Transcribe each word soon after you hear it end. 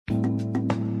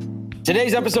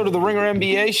Today's episode of the Ringer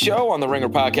NBA show on the Ringer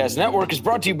Podcast Network is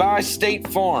brought to you by State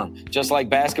Farm. Just like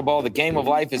basketball, the game of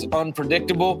life is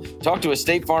unpredictable. Talk to a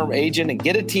State Farm agent and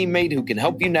get a teammate who can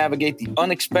help you navigate the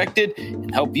unexpected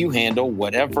and help you handle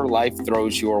whatever life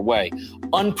throws your way.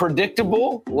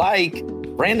 Unpredictable, like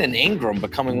Brandon Ingram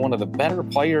becoming one of the better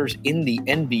players in the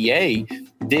NBA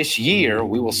this year.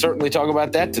 We will certainly talk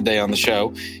about that today on the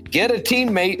show. Get a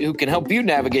teammate who can help you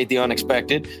navigate the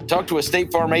unexpected. Talk to a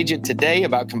State Farm agent today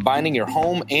about combining your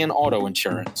home and auto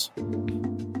insurance.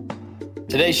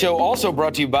 Today's show also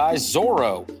brought to you by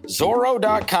Zorro.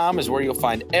 Zorro.com is where you'll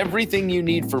find everything you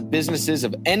need for businesses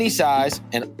of any size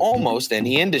and almost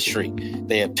any industry.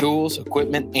 They have tools,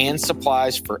 equipment, and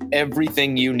supplies for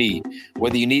everything you need.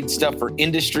 Whether you need stuff for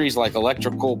industries like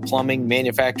electrical, plumbing,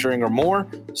 manufacturing, or more,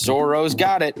 Zorro's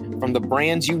got it from the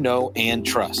brands you know and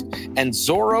trust. And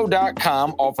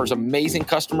Zorro.com offers amazing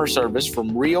customer service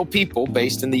from real people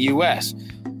based in the U.S.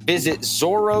 Visit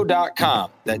Zorro.com,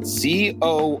 that's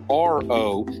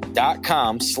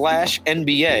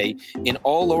Zorro.com/NBA in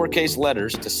all lowercase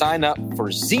letters to sign up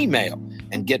for Z-Mail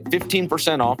and get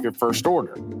 15% off your first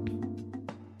order.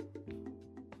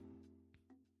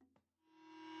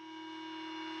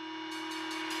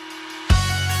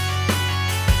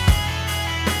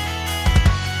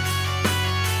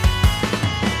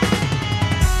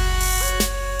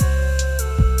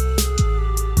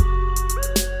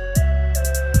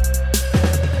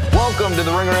 Welcome to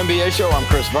the Ringer NBA show. I'm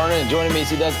Chris Vernon, and joining me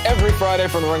as he does every Friday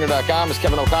from TheRinger.com is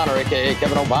Kevin O'Connor, a.k.a.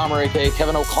 Kevin O'Bomber, a.k.a.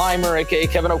 Kevin O'Climber, a.k.a.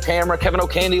 Kevin O'Camera, Kevin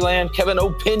O'Candyland, Kevin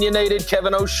O'Pinionated,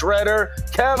 Kevin O'Shredder,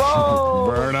 Kevo!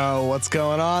 Verno, what's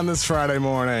going on this Friday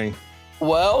morning?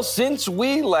 Well, since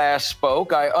we last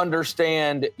spoke, I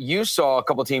understand you saw a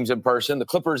couple teams in person, the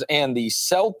Clippers and the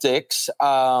Celtics,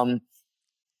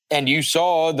 and you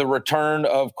saw the return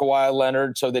of Kawhi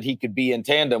Leonard so that he could be in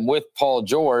tandem with Paul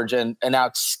George, and an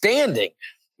outstanding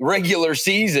regular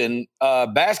season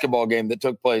basketball game that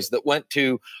took place that went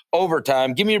to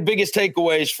overtime. Give me your biggest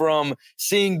takeaways from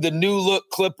seeing the new look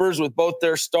Clippers with both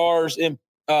their stars in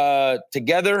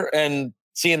together and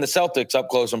seeing the Celtics up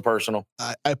close and personal.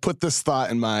 I put this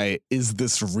thought in my Is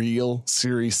This Real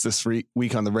series this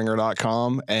week on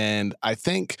TheRinger.com, and I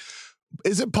think,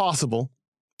 is it possible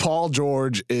Paul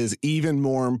George is even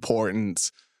more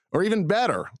important or even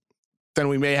better than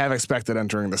we may have expected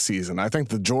entering the season? I think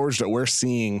the George that we're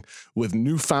seeing with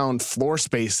newfound floor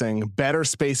spacing, better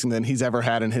spacing than he's ever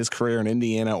had in his career in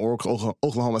Indiana or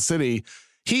Oklahoma City,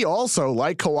 he also,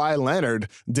 like Kawhi Leonard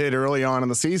did early on in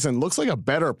the season, looks like a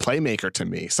better playmaker to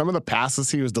me. Some of the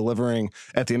passes he was delivering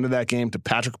at the end of that game to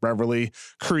Patrick Beverley,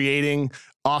 creating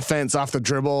offense off the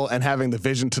dribble and having the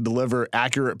vision to deliver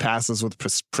accurate passes with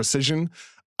precision.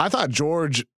 I thought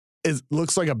George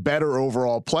looks like a better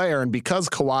overall player, and because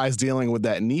Kawhi's dealing with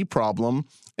that knee problem,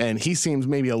 and he seems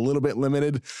maybe a little bit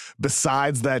limited,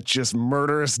 besides that just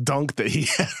murderous dunk that he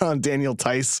had on Daniel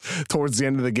Tice towards the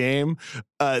end of the game,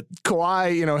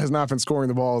 Kawhi, has not been scoring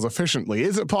the ball as efficiently.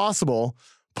 Is it possible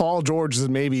Paul George is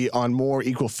maybe on more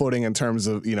equal footing in terms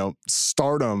of,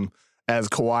 stardom as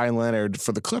Kawhi Leonard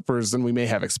for the Clippers than we may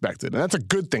have expected? And that's a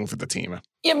good thing for the team.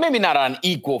 Yeah, maybe not on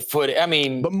equal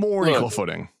footing. But more equal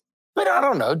footing. But I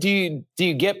don't know. Do you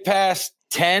get past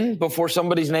 10 before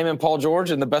somebody's naming Paul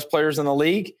George and the best players in the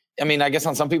league? I guess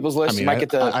on some people's lists, you might get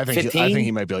to 15. I think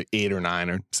he might be like 8 or 9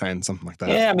 or 10, something like that.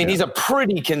 Yeah, he's a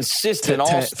pretty consistent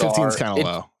all-star. 15's kind of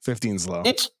low. 15's low.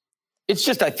 It's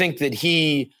just, I think that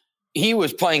he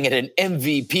was playing at an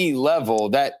MVP level.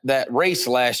 That race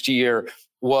last year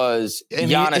was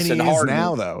Giannis and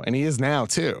Harden. And he is now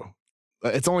too.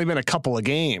 It's only been a couple of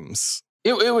games.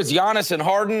 It was Giannis and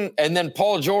Harden, and then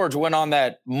Paul George went on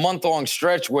that month-long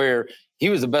stretch where he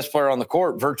was the best player on the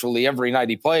court virtually every night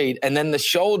he played. And then the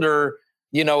shoulder,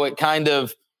 it kind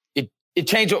of it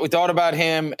changed what we thought about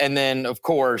him. And then, of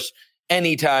course,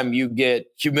 anytime you get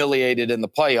humiliated in the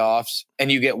playoffs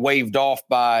and you get waved off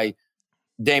by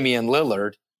Damian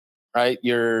Lillard, right,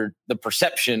 the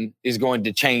perception is going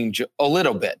to change a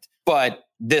little bit. But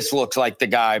this looks like the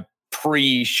guy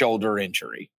pre-shoulder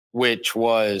injury, which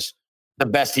was the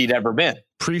best he'd ever been.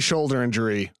 Pre-shoulder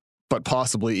injury, but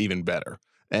possibly even better.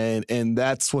 And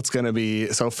that's what's going to be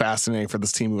so fascinating for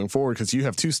this team moving forward, because you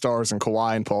have two stars in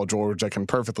Kawhi and Paul George that can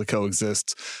perfectly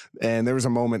coexist. And there was a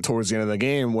moment towards the end of the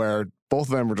game where both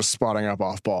of them were just spotting up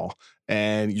off ball.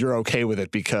 And you're okay with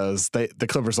it because the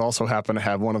Clippers also happen to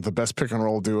have one of the best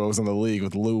pick-and-roll duos in the league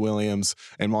with Lou Williams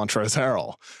and Montrezl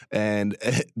Harrell. And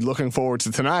looking forward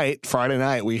to tonight, Friday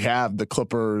night, we have the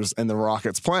Clippers and the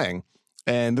Rockets playing.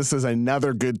 And this is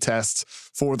another good test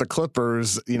for the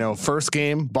Clippers. First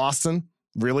game, Boston,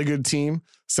 really good team.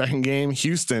 Second game,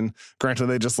 Houston, granted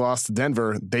they just lost to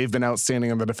Denver. They've been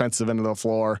outstanding on the defensive end of the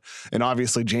floor. And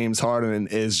obviously James Harden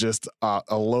is just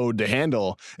a load to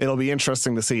handle. It'll be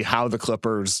interesting to see how the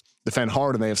Clippers defend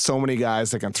Harden. They have so many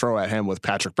guys that can throw at him, with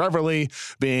Patrick Beverley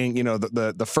being,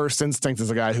 the first instinct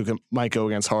is a guy who might go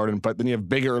against Harden. But then you have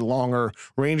bigger, longer,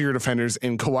 rangier defenders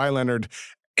in Kawhi Leonard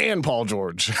and Paul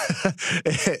George.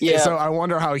 Yeah. So I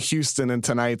wonder how Houston in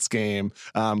tonight's game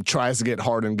tries to get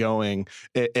Harden going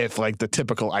if like the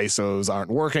typical ISOs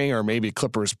aren't working, or maybe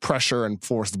Clippers pressure and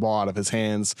force the ball out of his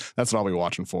hands. That's what I'll be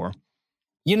watching for.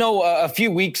 A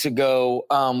few weeks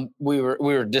ago, we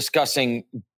were discussing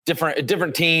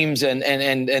different teams, and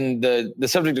the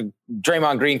subject of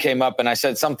Draymond Green came up, and I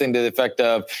said something to the effect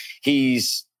of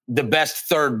he's the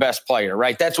third best player,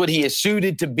 right? That's what he is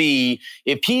suited to be.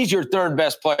 If he's your third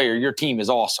best player, your team is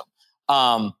awesome.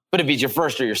 But if he's your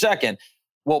first or your second,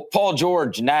 well, Paul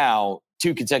George now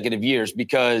 2 consecutive years,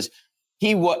 because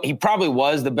he probably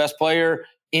was the best player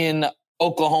in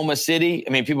Oklahoma City.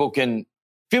 I mean, people can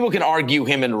argue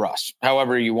him and Russ,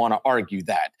 however you want to argue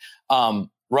that.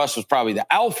 Russ was probably the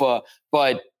alpha,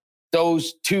 but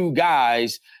those 2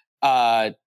 guys,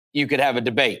 you could have a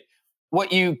debate.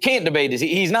 What you can't debate is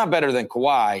he's not better than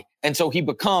Kawhi, and so he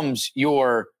becomes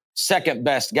your second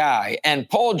best guy. And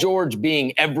Paul George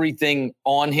being everything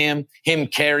on him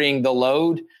carrying the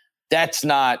load, that's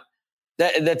not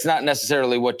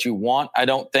necessarily what you want, I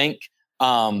don't think.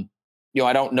 I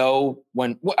don't know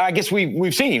when. I guess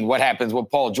we've seen what happens when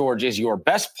Paul George is your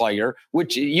best player,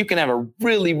 which you can have a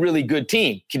really, really good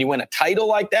team. Can you win a title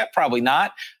like that? Probably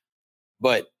not.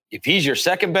 But if he's your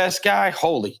second best guy,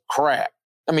 holy crap.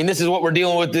 I mean, this is what we're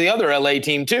dealing with the other LA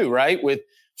team too, right? With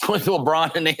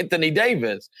LeBron and Anthony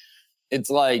Davis.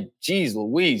 It's like, geez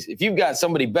Louise, if you've got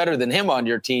somebody better than him on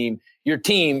your team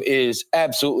is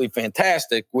absolutely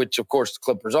fantastic, which of course the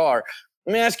Clippers are.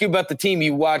 Let me ask you about the team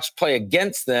you watched play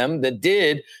against them that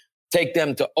did take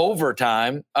them to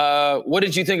overtime. What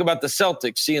did you think about the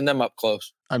Celtics, seeing them up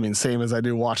close? I mean, same as I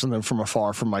do watching them from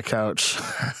afar from my couch.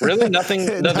 Really? Nothing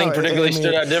particularly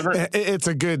stood out different? It's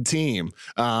a good team.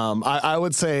 I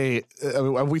would say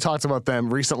we talked about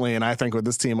them recently, and I think with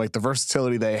this team, like the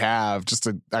versatility they have, just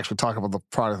to actually talk about the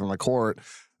product on the court,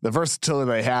 the versatility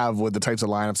they have with the types of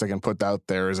lineups they can put out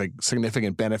there is a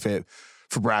significant benefit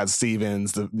for Brad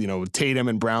Stevens. Tatum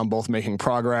and Brown both making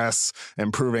progress,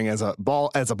 improving as a ball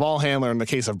handler in the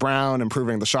case of Brown,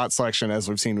 improving the shot selection as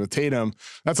we've seen with Tatum.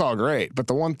 That's all great. But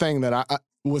the one thing that I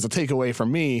was a takeaway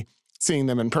from me seeing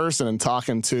them in person and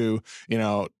talking to,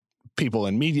 people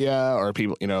in media or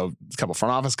people, a couple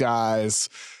front office guys,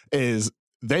 is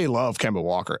they love Kemba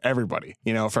Walker. Everybody,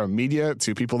 from media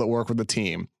to people that work with the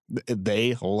team,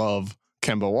 they love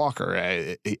Kemba Walker.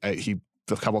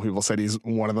 A couple of people said he's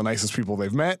one of the nicest people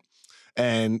they've met.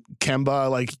 And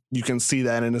Kemba, like, you can see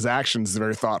that in his actions, he's a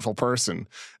very thoughtful person.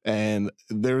 And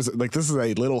this is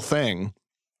a little thing,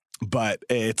 but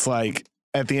it's like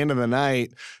at the end of the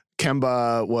night,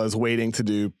 Kemba was waiting to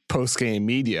do post-game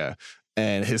media,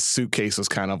 and his suitcase was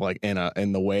kind of like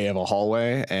in the way of a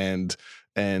hallway, and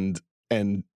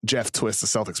Jeff Twist, the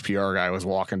Celtics PR guy, was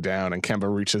walking down, and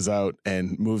Kemba reaches out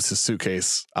and moves his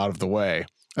suitcase out of the way.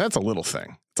 And that's a little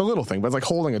thing. It's a little thing, but it's like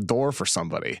holding a door for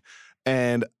somebody.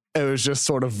 And it was just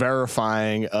sort of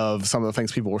verifying of some of the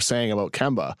things people were saying about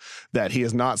Kemba, that he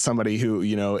is not somebody who,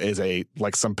 is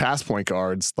like some past point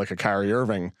guards, like a Kyrie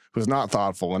Irving, who's not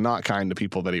thoughtful and not kind to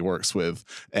people that he works with.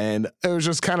 And it was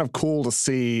just kind of cool to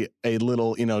see a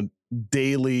little,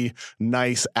 daily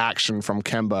nice action from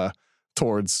Kemba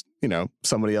towards,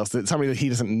 somebody else, somebody that he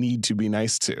doesn't need to be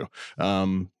nice to.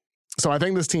 So I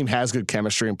think this team has good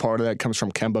chemistry, and part of that comes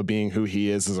from Kemba being who he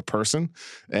is as a person,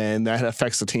 and that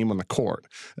affects the team on the court.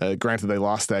 Granted, they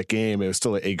lost that game. It was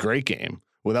still a great game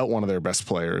without one of their best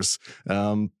players.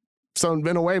 So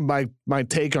in a way, my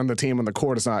take on the team on the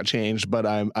court has not changed, but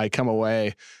I come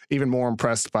away even more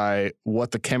impressed by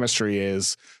what the chemistry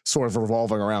is sort of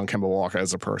revolving around Kemba Walker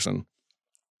as a person.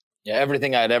 Yeah,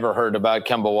 everything I'd ever heard about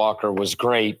Kemba Walker was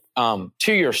great. To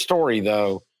your story,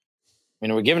 though,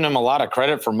 we're giving him a lot of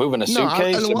credit for moving a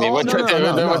suitcase.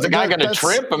 Was the guy going to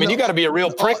trip? You got to be a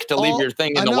real prick to leave your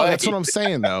thing in the way. That's what I'm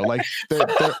saying, though. Like,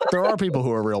 there are people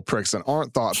who are real pricks and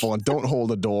aren't thoughtful and don't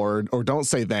hold a door or don't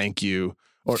say thank you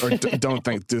or don't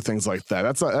do things like that.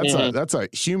 That's a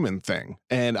human thing.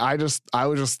 And I was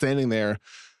just standing there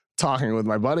talking with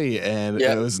my buddy, and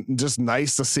it was just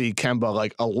nice to see Kemba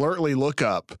like alertly look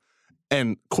up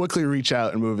and quickly reach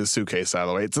out and move his suitcase out of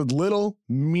the way. It's a little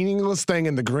meaningless thing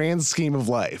in the grand scheme of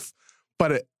life,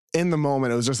 but in the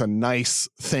moment, it was just a nice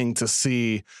thing to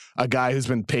see a guy who's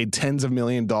been paid tens of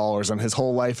 $millions and his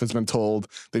whole life has been told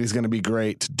that he's going to be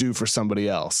great to do for somebody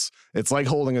else. It's like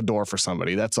holding a door for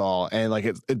somebody. That's all. And like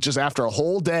it just after a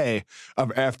whole day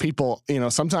of people,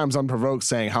 sometimes unprovoked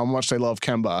saying how much they love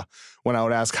Kemba when I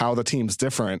would ask how the team's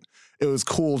different. It was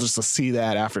cool just to see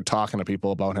that after talking to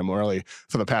people about him really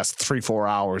for the past 3-4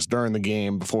 hours during the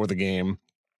game, before the game,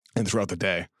 and throughout the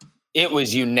day. It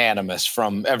was unanimous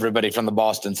from everybody from the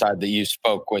Boston side that you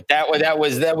spoke with. That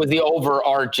was the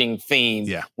overarching theme.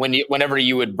 Yeah. Whenever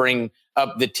you would bring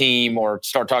up the team or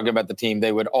start talking about the team,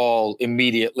 they would all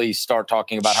immediately start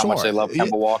talking about how much they love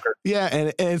Kemba Walker. Yeah,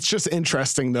 and it's just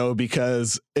interesting though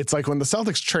because it's like when the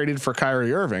Celtics traded for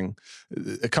Kyrie Irving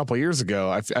a couple of years ago.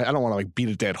 I don't want to beat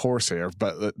a dead horse here,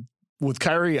 but with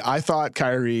Kyrie, I thought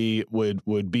Kyrie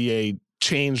would be a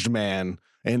changed man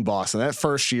in Boston. That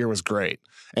first year was great.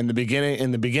 In the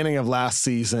beginning of last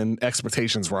season,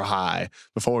 expectations were high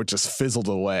before it just fizzled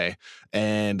away.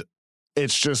 And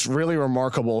it's just really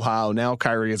remarkable how now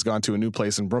Kyrie has gone to a new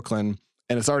place in Brooklyn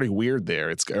and it's already weird there.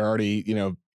 It's already,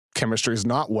 chemistry is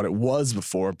not what it was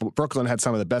before. Brooklyn had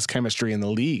some of the best chemistry in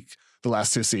the league the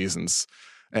last 2 seasons.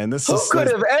 And this could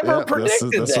have ever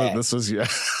predicted that? This was you,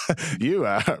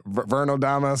 Verno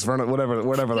Damas,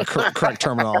 whatever the correct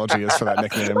terminology is for that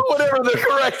nickname. Whatever the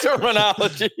correct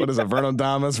terminology. What is it? Verno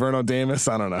Damas, Verno Damas?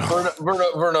 I don't know.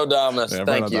 Verno Damas. Yeah,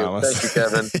 Thank you,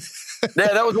 Kevin.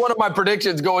 Yeah, that was one of my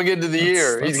predictions going into the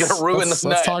year. He's going to ruin the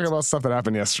Let's talk about stuff that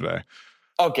happened yesterday.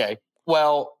 Okay.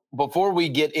 Well, before we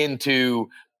get into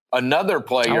another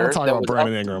player, I want to talk about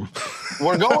Brandon Ingram.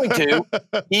 We're going to.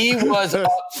 He was up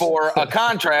for a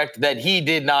contract that he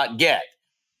did not get.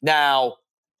 Now,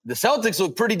 the Celtics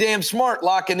look pretty damn smart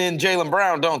locking in Jaylen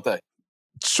Brown, don't they?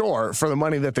 Sure, for the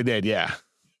money that they did, yeah.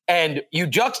 And you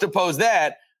juxtapose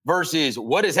that versus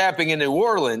what is happening in New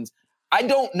Orleans. I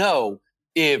don't know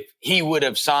if he would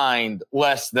have signed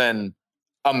less than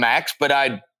a max, but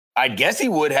I guess he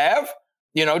would have,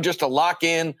 just to lock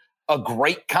in a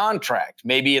great contract.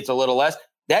 Maybe it's a little less.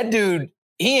 That dude,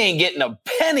 he ain't getting a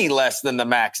penny less than the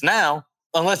max now,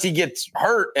 unless he gets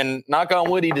hurt, and knock on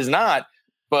wood, he does not.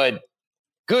 But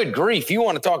good grief, you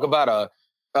want to talk about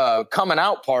a coming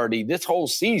out party. This whole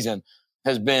season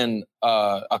has been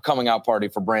a coming out party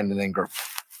for Brandon Ingram.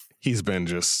 He's been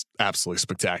just absolutely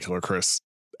spectacular, Chris.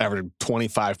 Averaging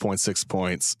 25.6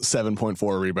 points,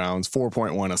 7.4 rebounds,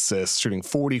 4.1 assists, shooting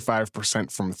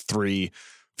 45% from 3,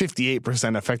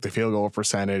 58% effective field goal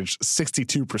percentage,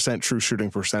 62% true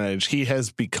shooting percentage. He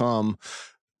has become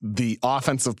the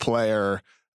offensive player,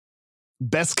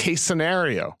 best case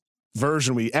scenario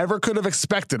version we ever could have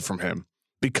expected from him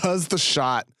because the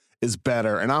shot is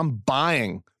better. And I'm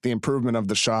buying the improvement of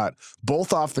the shot,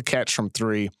 both off the catch from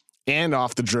 3 and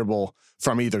off the dribble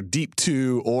from either deep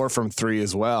 2 or from 3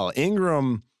 as well.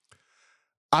 Ingram,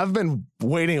 I've been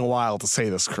waiting a while to say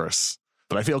this, Chris,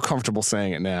 but I feel comfortable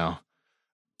saying it now.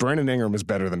 Brandon Ingram is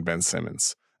better than Ben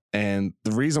Simmons. And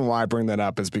the reason why I bring that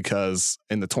up is because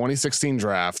in the 2016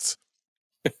 draft,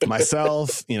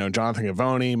 myself, Jonathan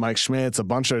Gavoni, Mike Schmitz, a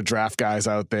bunch of draft guys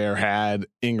out there had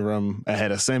Ingram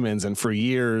ahead of Simmons. And for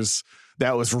years,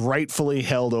 that was rightfully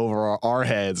held over our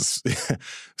heads,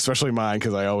 especially mine,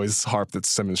 because I always harp that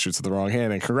Simmons shoots with the wrong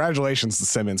hand. And congratulations to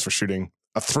Simmons for shooting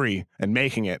a 3 and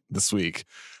making it this week.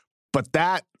 But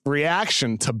that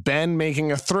reaction to Ben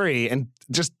making a 3 and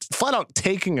just flat out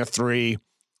taking a 3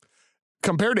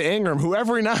 compared to Ingram, who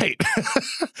every night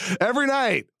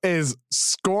is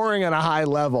scoring at a high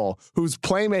level, who's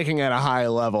playmaking at a high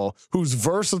level, who's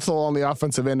versatile on the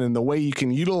offensive end in the way you can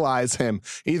utilize him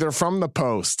either from the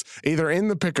post, either in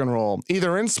the pick and roll,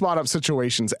 either in spot up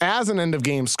situations as an end of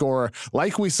game scorer,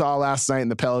 like we saw last night in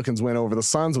the Pelicans win over the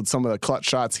Suns with some of the clutch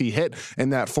shots he hit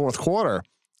in that fourth quarter.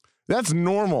 That's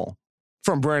normal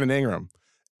from Brandon Ingram.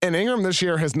 And Ingram this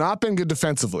year has not been good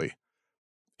defensively.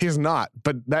 He's not,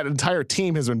 but that entire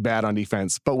team has been bad on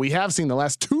defense. But we have seen the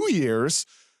last 2 years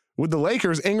with the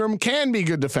Lakers, Ingram can be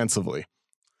good defensively.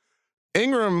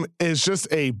 Ingram is just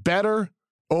a better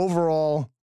overall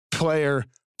player,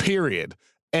 period.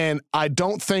 And I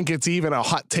don't think it's even a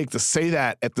hot take to say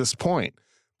that at this point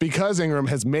because Ingram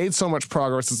has made so much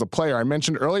progress as a player. I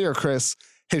mentioned earlier, Chris,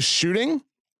 his shooting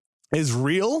is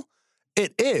real.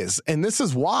 It is. And this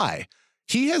is why.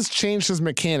 He has changed his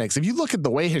mechanics. If you look at the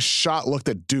way his shot looked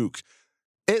at Duke,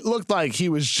 it looked like he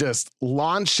was just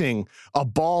launching a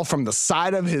ball from the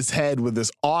side of his head with this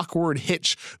awkward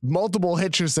hitch, multiple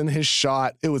hitches in his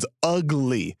shot. It was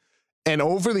ugly. And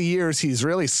over the years, he's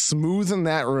really smoothened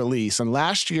that release. And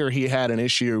last year, he had an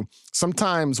issue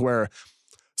sometimes where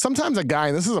sometimes a guy,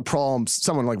 and this is a problem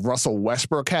someone like Russell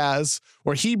Westbrook has,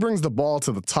 where he brings the ball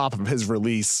to the top of his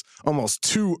release almost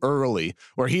too early,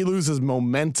 where he loses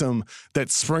momentum that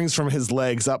springs from his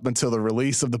legs up until the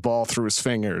release of the ball through his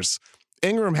fingers.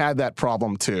 Ingram had that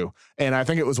problem too, and I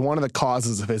think it was one of the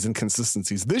causes of his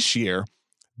inconsistencies. This year,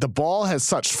 the ball has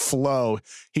such flow.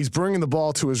 He's bringing the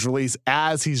ball to his release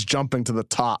as he's jumping to the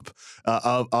top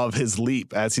of his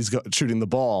leap, as he's shooting the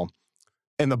ball.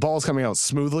 And the ball's coming out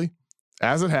smoothly,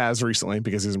 as it has recently,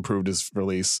 because he's improved his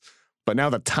release. But now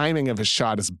the timing of his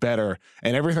shot is better,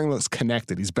 and everything looks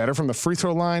connected. He's better from the free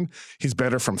throw line. He's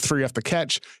better from three off the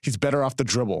catch. He's better off the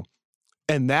dribble.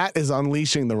 And that is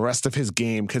unleashing the rest of his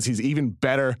game because he's even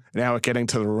better now at getting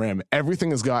to the rim.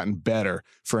 Everything has gotten better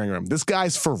for Ingram. This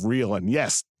guy's for real. And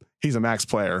yes, he's a max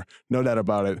player, no doubt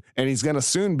about it. And he's going to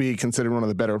soon be considered one of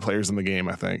the better players in the game,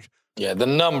 I think. Yeah, the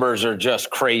numbers are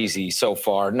just crazy so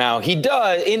far. Now, he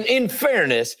does, in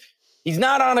fairness, he's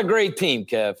not on a great team,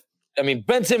 Kev. I mean,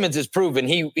 Ben Simmons has proven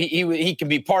he can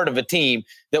be part of a team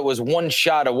that was one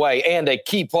shot away and a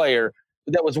key player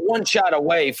that was one shot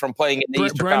away from playing in the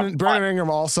Eastern Conference. Brandon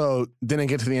Ingram also didn't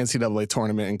get to the NCAA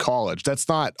tournament in college. That's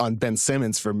not on Ben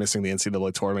Simmons for missing the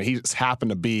NCAA tournament. He just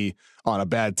happened to be on a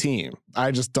bad team.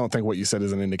 I just don't think what you said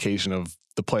is an indication of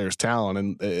the player's talent.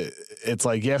 And it's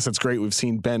like, yes, it's great. We've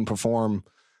seen Ben perform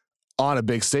on a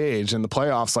big stage in the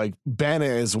playoffs. Like, Ben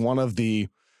is one of the,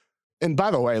 and by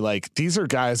the way, like, these are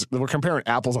guys that we're comparing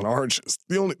apples and oranges.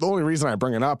 The only reason I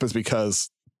bring it up is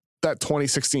because that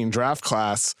 2016 draft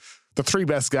class, the three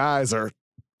best guys are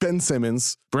Ben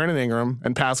Simmons, Brandon Ingram,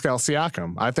 and Pascal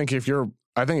Siakam. I think if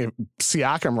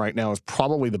Siakam right now is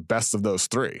probably the best of those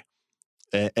three.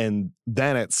 And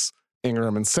then it's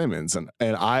Ingram and Simmons. And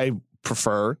I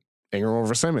prefer Ingram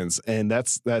over Simmons. And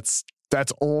that's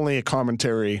only a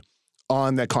commentary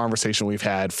on that conversation we've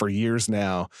had for years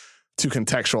now to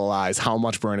contextualize how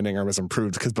much Brandon Ingram has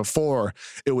improved. Because before,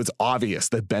 it was obvious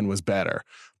that Ben was better.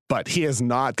 But he has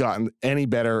not gotten any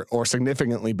better or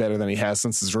significantly better than he has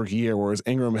since his rookie year, whereas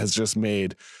Ingram has just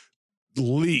made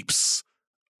leaps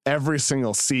every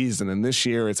single season. And this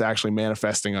year, it's actually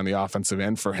manifesting on the offensive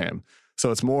end for him.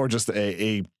 So it's more just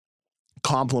a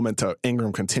compliment to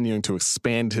Ingram continuing to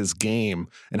expand his game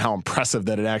and how impressive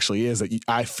that it actually is. That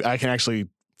I can actually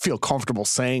feel comfortable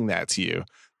saying that to you,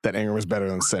 that Ingram is better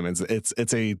than Simmons.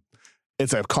 It's a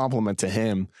compliment to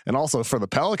him. And also for the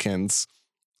Pelicans,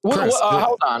 Chris,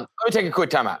 hold on. Let me take a quick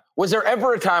time out. Was there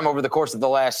ever a time over the course of the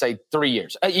last, say, 3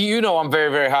 years? You know I'm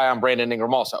very, very high on Brandon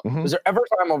Ingram also. Mm-hmm. Was there ever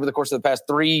a time over the course of the past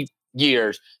 3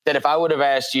 years that if I would have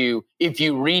asked you, if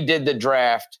you redid the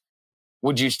draft,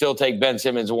 would you still take Ben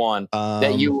Simmons 1,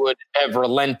 that you would have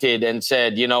relented and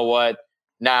said, you know what,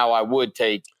 now I would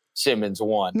take Simmons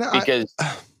 1? No, because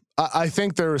I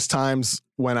think there was times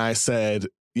when I said,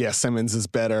 yeah, Simmons is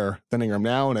better than Ingram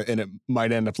now, and it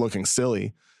might end up looking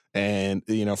silly. And,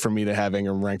 you know, for me to have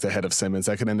Ingram ranked ahead of Simmons,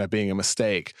 that could end up being a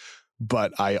mistake.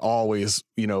 But I always,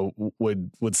 you know,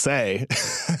 would say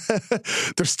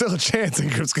there's still a chance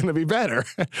Ingram's going to be better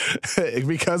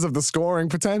because of the scoring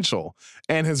potential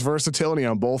and his versatility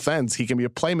on both ends. He can be a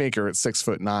playmaker at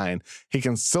 6'9". He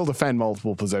can still defend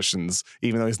multiple positions,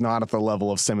 even though he's not at the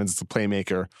level of Simmons as a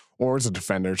playmaker or as a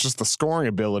defender. It's just the scoring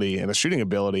ability and the shooting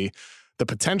ability. The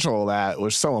potential of that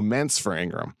was so immense for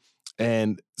Ingram.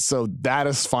 And so that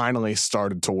has finally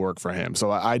started to work for him. So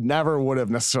I never would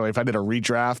have necessarily, if I did a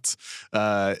redraft,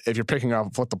 if you're picking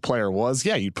up what the player was,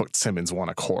 yeah, you'd put Simmons 1,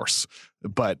 of course.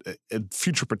 But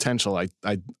future potential, I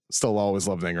still always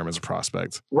loved Ingram as a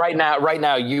prospect. Right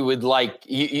now, you would like,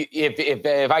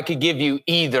 if I could give you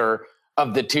either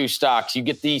of the two stocks, you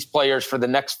get these players for the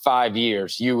next 5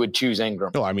 years, you would choose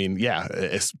Ingram. Oh, I mean, yeah.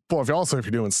 If you're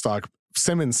doing stock,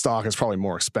 Simmons stock is probably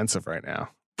more expensive right now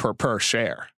per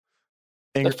share.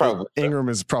 Ingram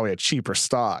is probably a cheaper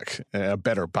stock, a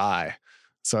better buy.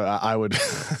 So I would,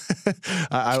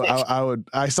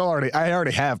 I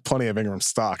already have plenty of Ingram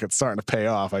stock. It's starting to pay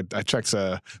off. I checked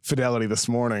Fidelity this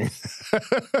morning.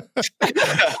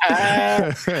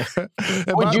 but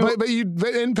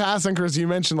in passing, Chris, you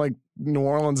mentioned like New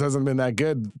Orleans hasn't been that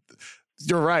good.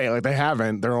 You're right. Like they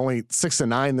haven't. They're only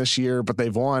 6-9 this year, but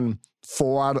they've won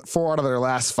four out of their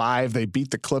last 5. They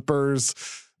beat the Clippers.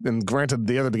 And granted,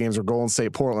 the other games were Golden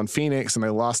State, Portland, Phoenix, and they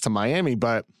lost to Miami.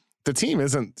 But the team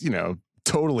isn't,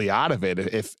 totally out of it.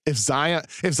 If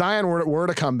Zion were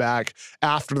to come back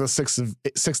after the 6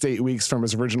 to 8 weeks from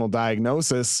his original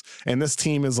diagnosis, and this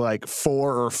team is like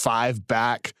 4 or 5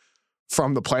 back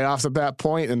from the playoffs at that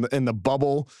point, in the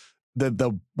bubble that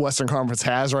the Western Conference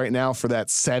has right now for that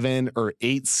 7 or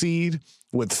 8 seed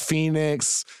with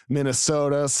Phoenix,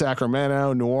 Minnesota,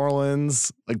 Sacramento, New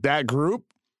Orleans, like that group.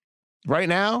 right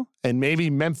now, and maybe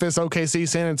Memphis, OKC,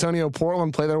 San Antonio,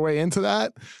 Portland play their way into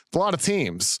that. It's a lot of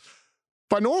teams.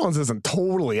 But New Orleans isn't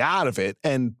totally out of it.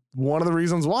 And one of the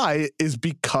reasons why is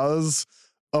because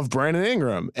of Brandon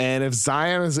Ingram. And if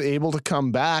Zion is able to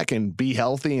come back and be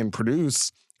healthy and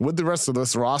produce with the rest of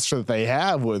this roster that they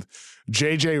have, with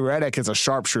JJ Redick as a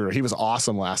sharpshooter, he was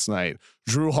awesome last night.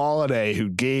 Drew Holiday, who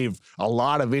gave a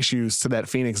lot of issues to that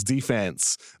Phoenix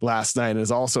defense last night, and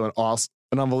is also an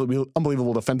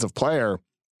unbelievable defensive player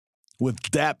with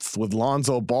depth, with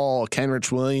Lonzo Ball,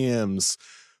 Kenrich Williams.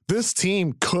 This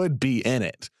team could be in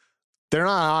it. They're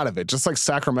not out of it. Just like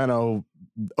Sacramento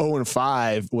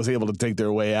 0-5 was able to dig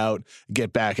their way out,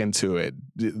 get back into it.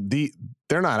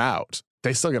 They're not out.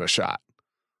 They still get a shot.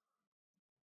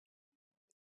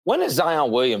 When is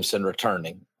Zion Williamson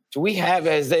returning? Have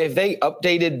they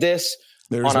updated this?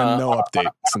 There's been no update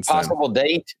since then. Possible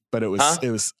date? But it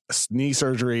was knee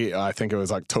surgery. I think it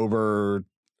was October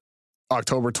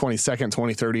 22nd,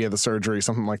 2030 of the surgery,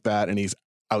 something like that. And he's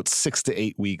out 6 to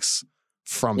 8 weeks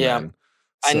from then.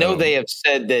 I know they have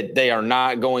said that they are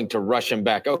not going to rush him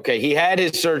back. Okay, he had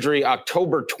his surgery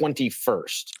October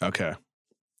 21st. Okay.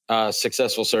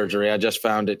 Successful surgery. I just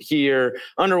found it here.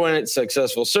 Underwent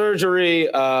successful surgery,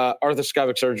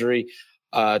 arthroscopic surgery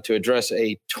to address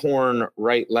a torn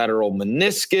right lateral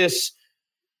meniscus.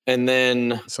 And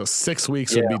then... So 6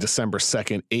 weeks would be December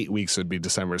 2nd. 8 weeks would be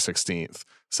December 16th.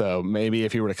 So maybe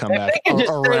if he were to come back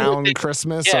around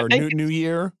Christmas or New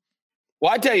Year.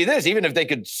 Well, I tell you this, even if they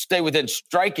could stay within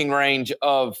striking range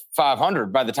of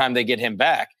 500 by the time they get him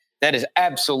back, that is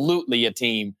absolutely a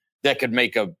team that could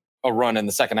make a run in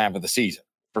the second half of the season,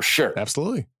 for sure.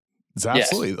 Absolutely. It's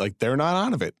absolutely. Like, they're not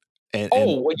out of it.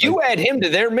 You add him to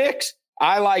their mix,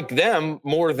 I like them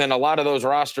more than a lot of those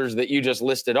rosters that you just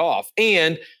listed off.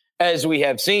 And as we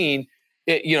have seen,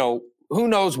 who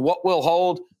knows what will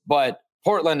hold, but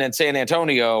Portland and San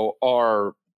Antonio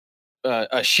are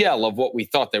a shell of what we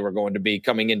thought they were going to be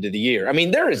coming into the year. I mean,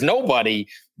 there is nobody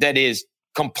that is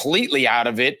completely out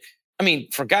of it. I mean,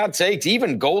 for God's sakes,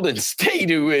 even Golden State,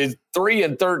 who is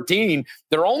 3-13,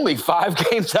 they're only 5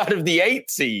 games out of the 8th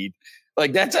seed.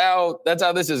 Like that's how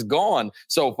this has gone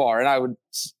so far. And I would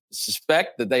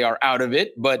suspect that they are out of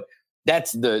it, but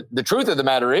that's the truth of the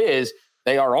matter is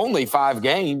they are only 5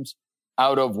 games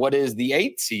out of what is the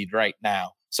 8th seed right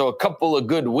now. So a couple of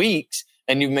good weeks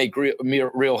and you make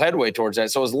real headway towards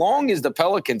that. So as long as the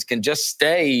Pelicans can just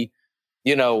stay,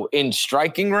 in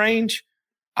striking range,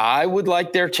 I would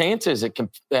like their chances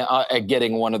at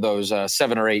getting one of those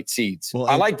 7 or 8 seeds. Well,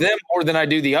 I like them more than I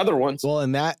do the other ones. Well,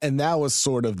 and that was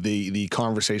sort of the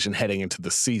conversation heading into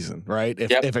the season, right?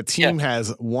 If a team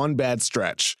has one bad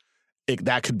stretch,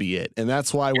 that could be it. And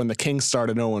that's why when the Kings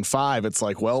started 0-5, it's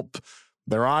like, well,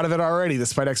 they're out of it already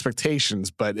despite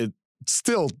expectations, but it's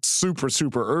still super,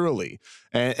 super early.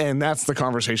 And that's the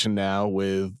conversation now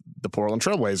with the Portland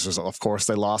Trailblazers. Of course,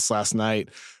 they lost last night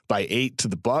by 8 to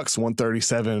the Bucks,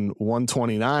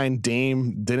 137-129.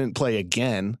 Dame didn't play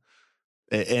again,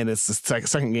 and it's the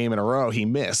second game in a row he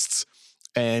missed.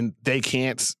 And they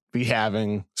can't be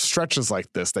having stretches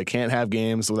like this. They can't have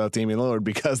games without Damian Lillard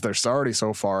because they're already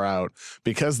so far out,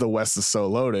 because the West is so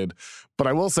loaded. But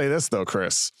I will say this, though,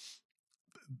 Chris.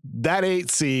 That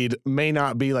 8 seed may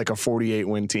not be like a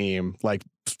 48-win team like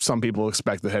some people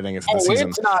expected heading into the season.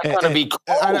 It's not going to be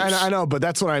close. I know, but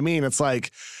that's what I mean. It's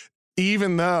like,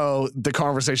 even though the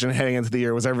conversation heading into the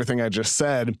year was everything I just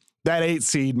said, that 8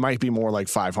 seed might be more like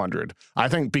 500. I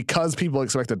think because people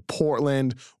expected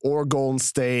Portland or Golden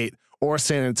State or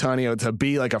San Antonio to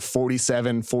be like a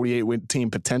 47, 48-win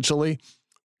team potentially,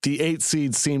 the 8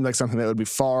 seed seemed like something that would be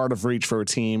far out of reach for a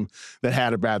team that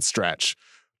had a bad stretch.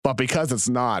 But because it's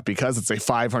not, because it's a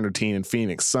 500 team in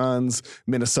Phoenix Suns,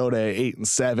 Minnesota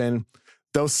 8-7,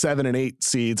 those 7 and 8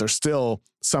 seeds are still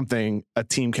something a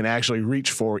team can actually reach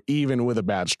for, even with a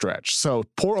bad stretch. So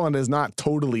Portland is not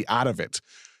totally out of it.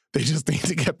 They just need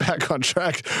to get back on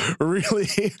track really,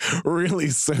 really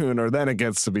soon, or then it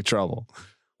gets to be trouble.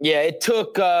 Yeah, it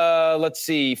took,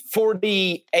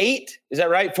 48. Is that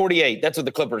right? 48. That's what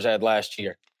the Clippers had last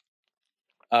year.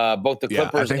 Both the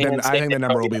Clippers I think the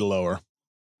number will be lower.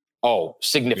 Oh,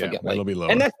 significantly. Yeah, it'll be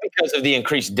lower. And that's because of the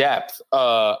increased depth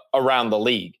around the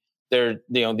league.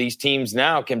 These teams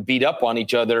now can beat up on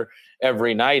each other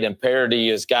every night, and parity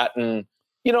has gotten,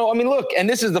 look, and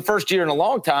this is the first year in a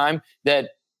long time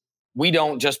that we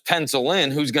don't just pencil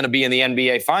in who's going to be in the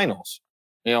NBA Finals.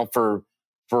 For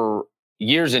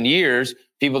years and years,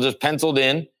 people just penciled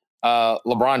in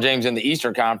LeBron James in the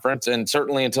Eastern Conference, and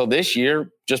certainly until this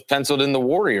year, just penciled in the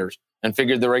Warriors and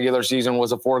figured the regular season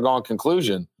was a foregone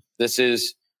conclusion. This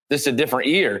is a different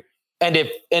year. And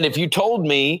if you told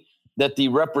me that the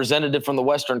representative from the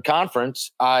Western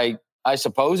Conference, I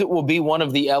suppose it will be one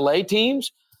of the LA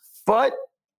teams. But,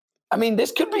 I mean,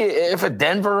 this could be if a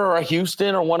Denver or a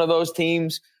Houston or one of those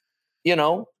teams,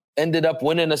 ended up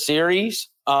winning a series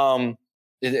or,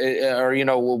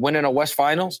 winning a West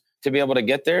Finals to be able to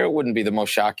get there. It wouldn't be the most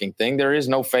shocking thing. There is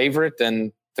no favorite,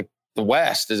 and the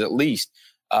West is at least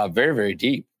very, very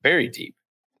deep, very deep.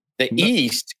 The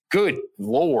East, good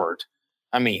Lord.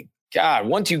 I mean, God,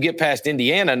 once you get past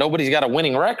Indiana, nobody's got a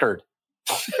winning record.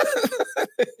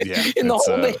 in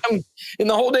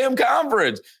the whole damn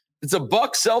conference. It's a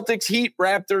Bucks, Celtics, Heat,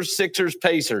 Raptors, Sixers,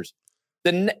 Pacers.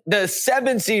 The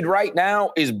 7 seed right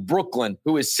now is Brooklyn,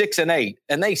 who is 6-8,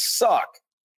 and they suck.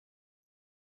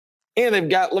 And they've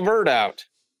got LeVert out.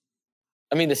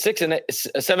 I mean, the 7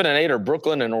 and 8 are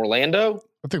Brooklyn and Orlando,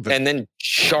 and then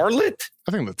Charlotte.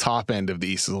 I think the top end of the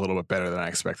East is a little bit better than I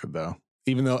expected, though.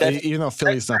 Even though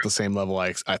Philly's not the same level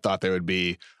I thought they would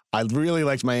be. I really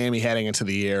liked Miami heading into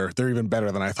the year. They're even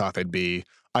better than I thought they'd be.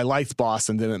 I liked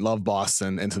Boston, didn't love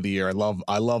Boston into the year.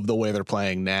 I love the way they're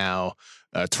playing now.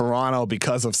 Toronto,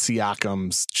 because of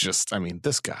Siakam's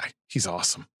this guy, he's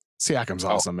awesome. Siakam's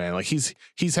awesome, man. Like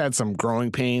he's had some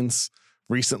growing pains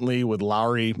recently with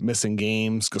Lowry missing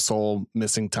games, Gasol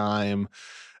missing time,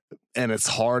 and it's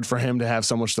hard for him to have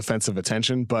so much defensive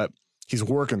attention, but he's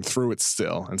working through it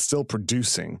still and still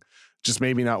producing, just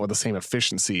maybe not with the same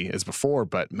efficiency as before.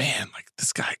 But man, like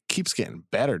this guy keeps getting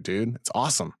better, dude. It's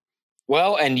awesome.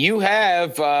 Well, and you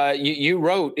have you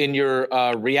wrote in your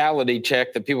reality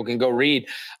check that people can go read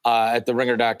at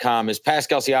theringer.com, is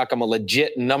Pascal Siakam a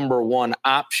legit number one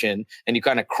option? And you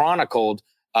kind of chronicled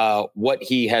what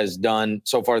he has done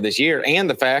so far this year, and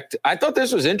the fact, I thought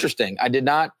this was interesting. I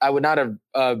would not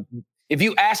have, if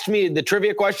you asked me the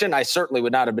trivia question, I certainly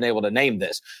would not have been able to name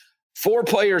this. 4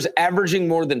 players averaging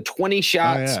more than 20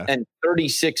 shots and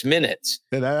 36 minutes.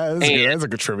 Yeah, that's a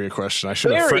good trivia question. I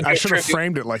should have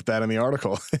framed it like that in the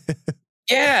article.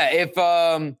 Yeah,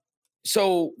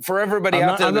 so for everybody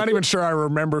out there, I'm not even sure I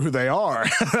remember who they are.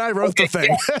 I wrote the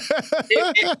thing.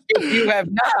 If you have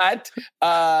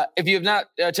not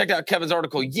checked out Kevin's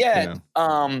article yet,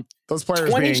 those players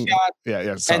 20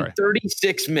 shots and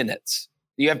 36 minutes.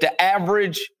 You have to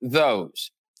average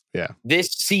those. Yeah.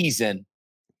 This season,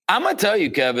 I'm gonna tell you,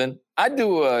 Kevin, I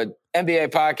do a NBA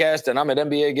podcast and I'm at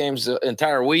NBA games the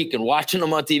entire week and watching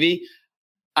them on TV.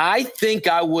 I think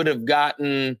I would have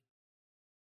gotten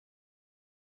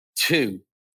 2.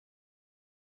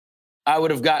 I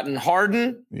would have gotten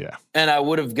Harden, and I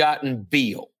would have gotten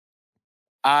Beal.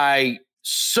 I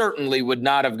certainly would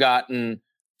not have gotten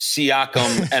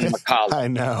Siakam and McCollum. I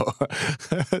know.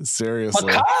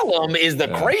 Seriously. McCollum is the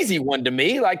crazy one to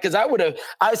me. Like, because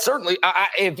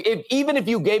even if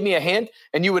you gave me a hint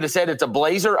and you would have said it's a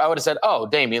Blazer, I would have said, oh,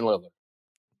 Damian Lillard.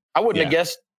 I wouldn't have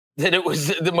guessed that it was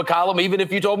the McCollum, even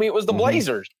if you told me it was the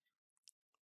Blazers.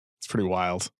 It's pretty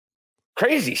wild.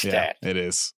 Crazy stat. Yeah, it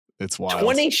is. It's wild.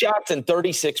 20 shots in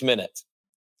 36 minutes.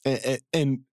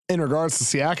 And in regards to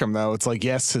Siakam, though, it's like,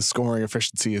 yes, his scoring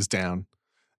efficiency is down.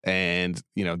 And,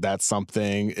 that's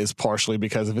something is partially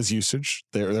because of his usage.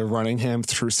 They're running him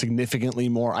through significantly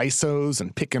more ISOs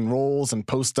and pick and rolls and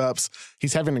post ups.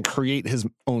 He's having to create his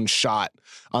own shot,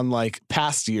 unlike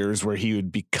past years where he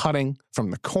would be cutting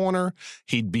from the corner.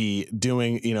 He'd be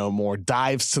doing, more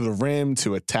dives to the rim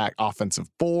to attack offensive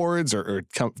boards or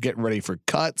get ready for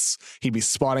cuts. He'd be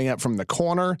spotting up from the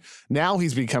corner. Now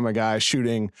he's become a guy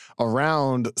shooting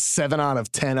around 7 out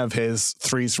of 10 of his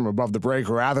threes from above the break,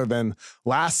 rather than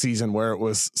last season where it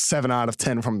was 7 out of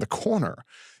 10 from the corner.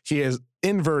 He has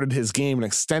inverted his game and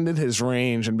extended his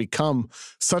range and become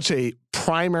such a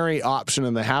primary option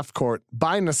in the half court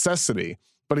by necessity,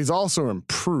 but he's also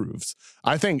improved.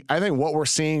 I think what we're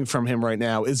seeing from him right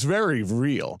now is very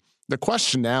real. The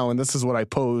question now, and this is what I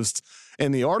posed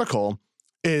in the article,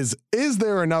 is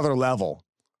there another level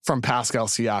from Pascal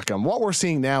Siakam? What we're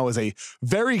seeing now is a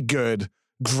very good,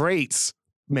 great,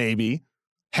 maybe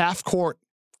half court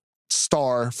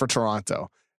star for Toronto.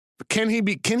 Can he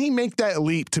make that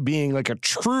leap to being like a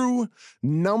true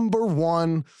number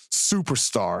one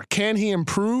superstar? Can he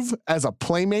improve as a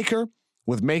playmaker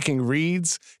with making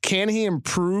reads? Can he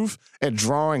improve at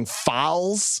drawing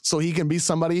fouls so he can be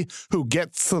somebody who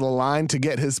gets to the line to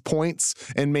get his points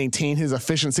and maintain his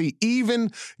efficiency?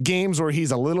 Even games where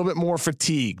he's a little bit more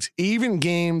fatigued, even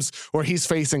games where he's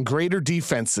facing greater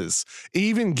defenses,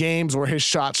 even games where his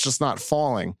shot's just not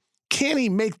falling. Can he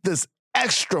make this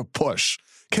extra push?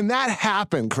 Can that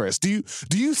happen, Chris? Do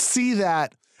you see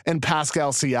that in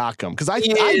Pascal Siakam? Because I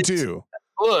do.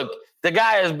 Look, the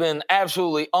guy has been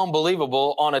absolutely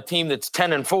unbelievable on a team that's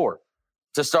 10-4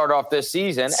 to start off this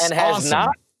season, and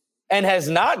and has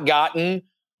not gotten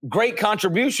great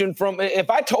contribution from. If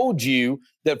I told you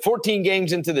that 14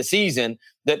 games into the season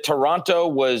that Toronto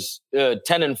was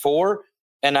 10-4,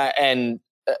 and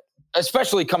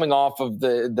especially coming off of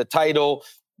the title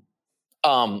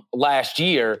last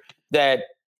year, that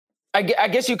I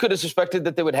guess you could have suspected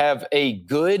that they would have a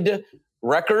good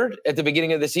record at the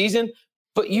beginning of the season.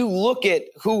 But you look at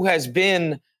who has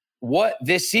been what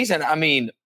this season. I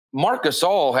mean, Marc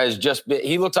Gasol has just been,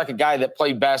 he looks like a guy that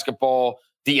played basketball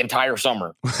the entire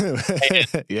summer.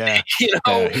 And, yeah.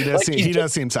 He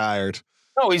does seem tired.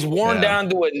 No, he's worn down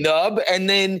to a nub. And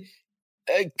then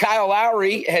Kyle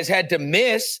Lowry has had to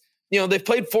miss. They've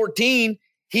played 14.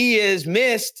 He has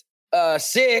missed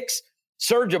 6.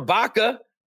 Serge Ibaka,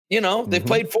 they've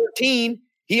played 14.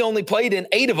 He only played in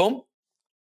 8 of them.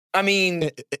 I mean,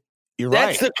 you're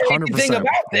that's right. The crazy 100%. thing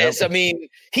about this. Yep. I mean,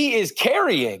 he is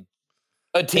carrying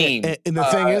a team. And the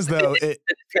thing is, though,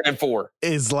 10-4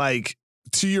 is like,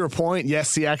 to your point,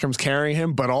 yes, Siakam's carrying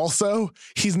him, but also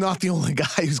he's not the only guy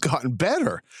who's gotten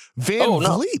better.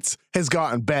 VanVleet has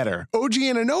gotten better. OG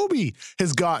Anunoby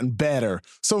has gotten better.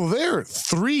 So there are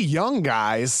 3 young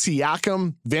guys,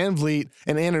 Siakam, VanVleet,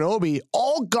 and Anunoby,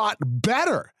 all got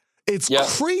better. It's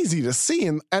crazy to see.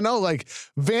 And I know, like,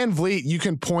 VanVleet, you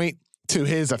can point to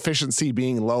his efficiency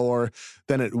being lower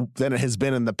than it has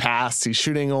been in the past. He's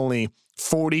shooting only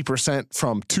 40%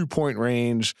 from 2-point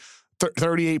range,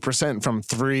 38% from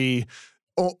 3,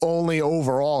 only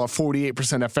overall a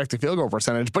 48% effective field goal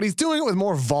percentage, but he's doing it with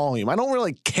more volume. I don't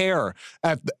really care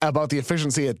about the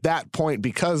efficiency at that point,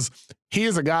 because he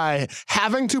is a guy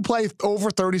having to play over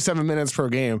 37 minutes per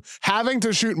game, having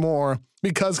to shoot more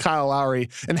because Kyle Lowry,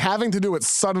 and having to do it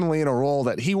suddenly in a role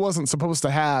that he wasn't supposed to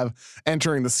have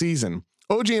entering the season.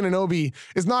 OG Anunoby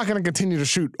is not going to continue to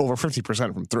shoot over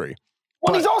 50% from 3.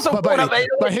 Well, he's also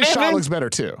but his shot looks better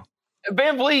too.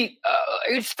 VanVleet,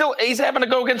 he's having to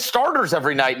go against starters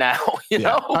every night now. You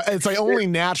know, it's like only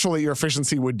naturally your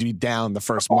efficiency would be down the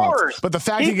first month, but the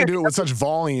fact he can do it with such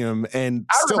volume and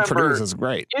still produce is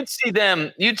great. You'd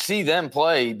see them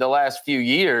play the last few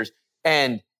years,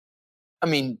 and I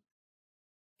mean,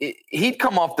 he'd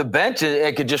come off the bench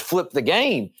and could just flip the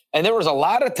game. And there was a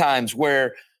lot of times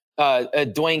where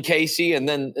Dwayne Casey and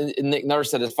then Nick Nurse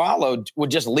that has followed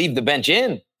would just leave the bench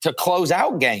in to close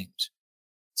out games.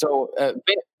 So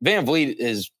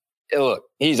VanVleet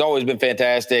he's always been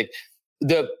fantastic.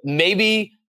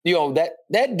 Maybe that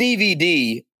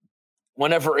DVD,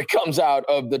 whenever it comes out,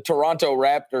 of the Toronto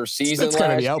Raptors season, it's going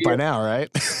to be out by now, right?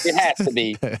 It has to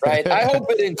be, right? I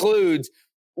hope it includes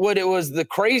what it was the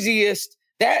craziest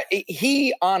that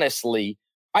he honestly.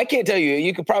 I can't tell you.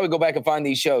 You could probably go back and find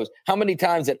these shows. How many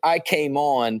times that I came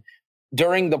on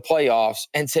during the playoffs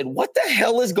and said, "What the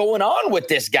hell is going on with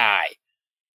this guy?"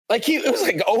 Like it was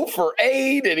like 0 for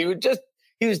 8, and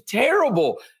he was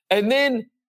terrible. And then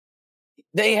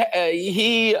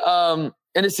he and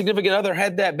his significant other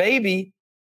had that baby,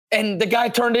 and the guy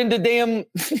turned into damn,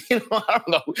 I don't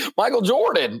know, Michael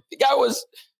Jordan. The guy was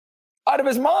out of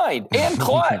his mind and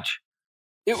clutch.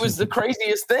 It was the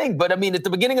craziest thing. But I mean, at the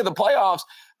beginning of the playoffs,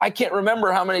 I can't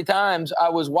remember how many times I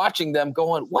was watching them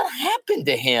going, "What happened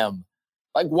to him?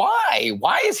 Like, why?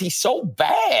 Why is he so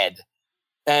bad?"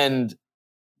 And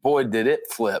boy, did it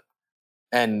flip.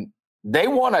 And they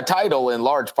won a title in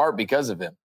large part because of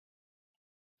him.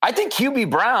 I think Hubie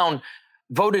Brown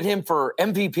voted him for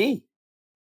MVP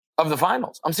of the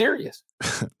finals. I'm serious.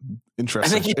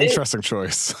 Interesting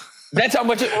choice. That's how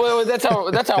much. That's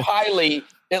how highly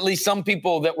at least some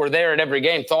people that were there at every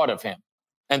game thought of him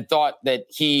and thought that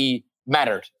he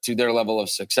mattered to their level of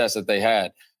success that they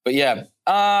had. But yeah,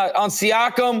 on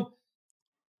Siakam,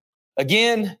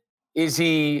 again, is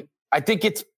he? I think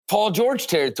it's Paul George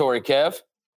territory, Kev. Is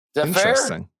that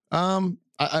interesting? Fair?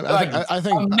 I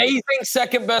think amazing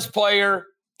second best player.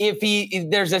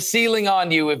 If there's a ceiling on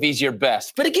you if he's your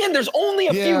best. But again, there's only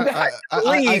a few guys in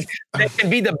the league that can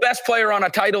be the best player on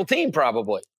a title team,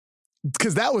 probably.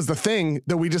 Because that was the thing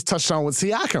that we just touched on with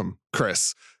Siakam,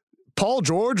 Chris. Paul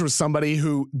George was somebody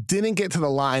who didn't get to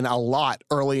the line a lot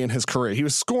early in his career. He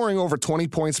was scoring over 20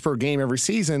 points per game every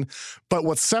season, but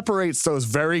what separates those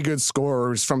very good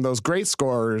scorers from those great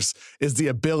scorers is the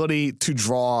ability to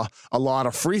draw a lot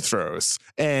of free throws.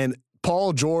 And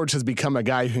Paul George has become a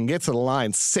guy who can get to the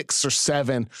line 6 or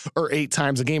 7 or 8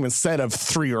 times a game instead of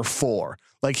 3 or 4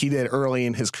 like he did early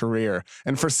in his career.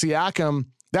 And for Siakam,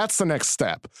 that's the next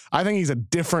step. I think he's a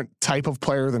different type of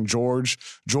player than George.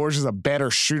 George is a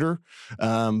better shooter,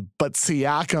 but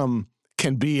Siakam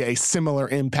can be a similar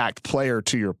impact player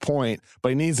to your point, but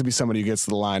he needs to be somebody who gets to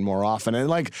the line more often. And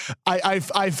like,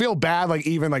 I feel bad, like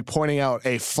even like pointing out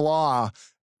a flaw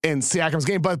in Siakam's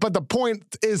game. But the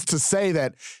point is to say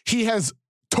that he has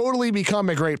totally become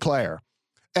a great player.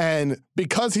 And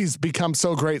because he's become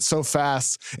so great so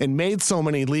fast and made so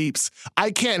many leaps,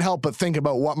 I can't help but think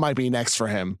about what might be next for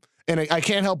him. And I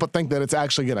can't help but think that it's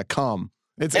actually going to come.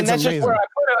 It's that's amazing. just where I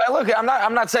put it. Look,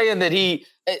 I'm not saying that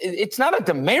it's not a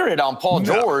demerit on Paul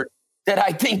George that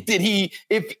I think that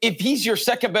if he's your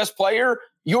second best player,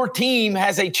 your team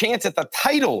has a chance at the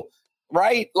title,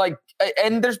 right? Like,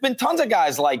 and there's been tons of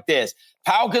guys like this.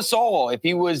 Pau Gasol, if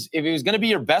he was going to be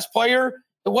your best player,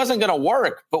 it wasn't going to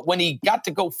work. But when he got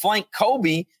to go flank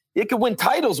Kobe, he could win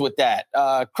titles with that.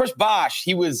 Chris Bosh,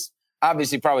 he was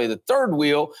obviously probably the third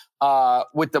wheel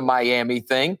with the Miami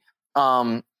thing.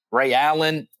 Ray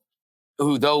Allen,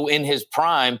 who though in his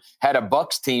prime had a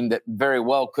Bucks team that very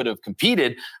well could have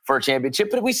competed for a championship.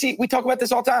 But we talk about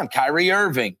this all the time. Kyrie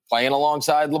Irving playing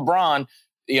alongside LeBron,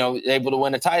 able to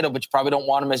win a title, but you probably don't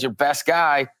want him as your best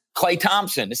guy. Klay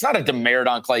Thompson. It's not a demerit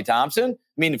on Klay Thompson. I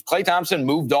mean, if Klay Thompson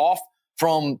moved off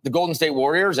from the Golden State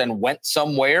Warriors and went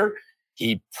somewhere,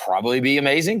 he'd probably be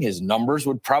amazing. His numbers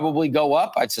would probably go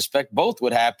up. I'd suspect both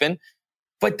would happen.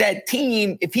 But that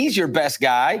team, if he's your best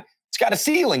guy, it's got a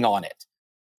ceiling on it.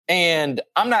 And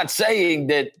I'm not saying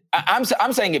that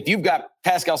I'm saying if you've got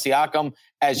Pascal Siakam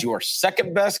as your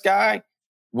second best guy,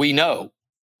 we know.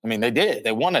 I mean, they did.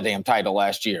 They won a damn title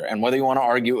last year. And whether you want to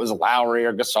argue it was Lowry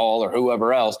or Gasol or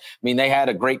whoever else, I mean, they had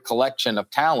a great collection of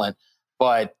talent.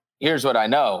 But here's what I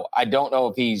know. I don't know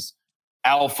if he's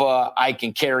alpha, I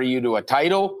can carry you to a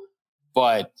title.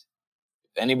 But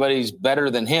if anybody's better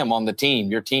than him on the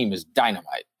team, your team is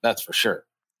dynamite. That's for sure.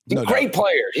 No great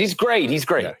player. He's great. He's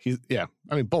great. Yeah.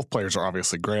 I mean, both players are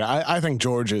obviously great. I think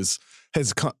George has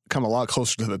come a lot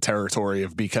closer to the territory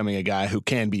of becoming a guy who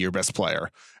can be your best player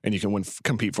and you can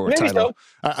compete for a title.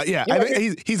 So. I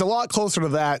think he's a lot closer to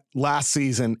that last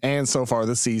season and so far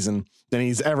this season than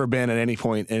he's ever been at any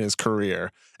point in his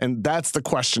career. And that's the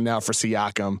question now for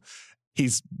Siakam.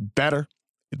 He's better.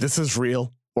 This is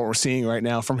real, what we're seeing right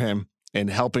now from him. And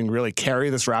helping really carry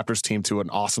this Raptors team to an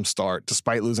awesome start,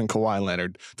 despite losing Kawhi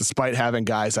Leonard, despite having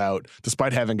guys out,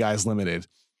 despite having guys limited.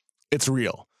 It's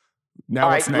real. Now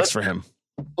what's next for him?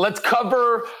 Let's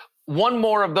cover one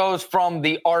more of those from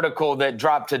the article that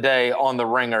dropped today on The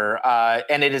Ringer.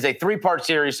 And it is a 3-part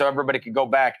series, so everybody could go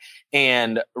back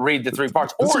and read the 3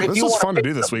 parts. This was fun to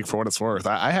do this week for what it's worth.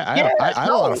 I had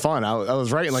a lot of fun. I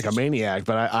was writing like a maniac,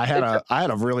 but I had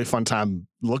a really fun time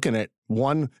looking at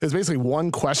one. It's basically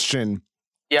one question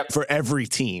for every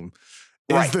team.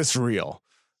 Is this real?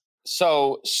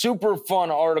 So super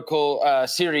fun article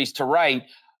series to write.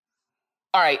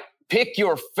 All right, pick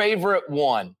your favorite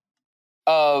one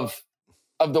of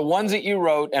the ones that you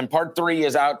wrote, and part 3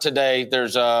 is out today.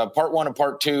 There's part 1 and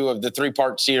part 2 of the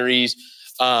 3-part series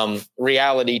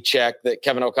reality check that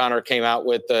Kevin O'Connor came out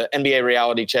with, the NBA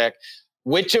reality check.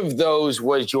 Which of those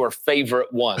was your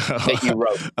favorite one that you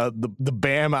wrote? The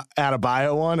Bam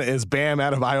Adebayo one is Bam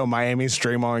Adebayo Miami's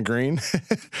Draymond Green.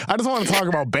 I just want to talk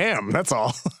about Bam. That's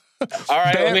all. All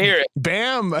right, let me hear it.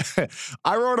 Bam.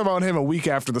 I wrote about him a week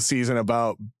after the season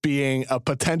about being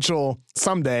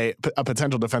someday a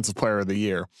potential defensive player of the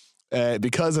year.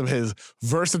 Because of his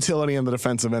versatility on the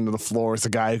defensive end of the floor. It's a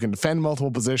guy who can defend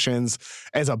multiple positions,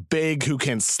 as a big who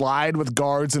can slide with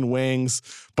guards and wings,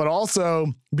 but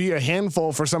also be a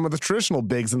handful for some of the traditional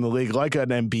bigs in the league, like an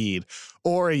Embiid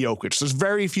or a Jokic. There's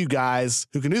very few guys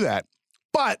who can do that.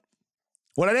 But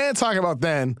what I didn't talk about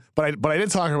then, but I did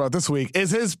talk about this week,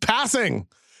 is his passing.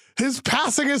 His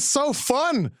passing is so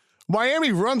fun.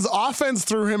 Miami runs offense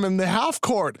through him in the half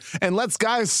court and lets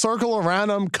guys circle around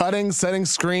him, cutting, setting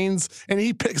screens, and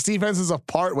he picks defenses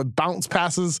apart with bounce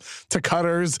passes to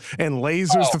cutters and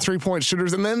lasers to three-point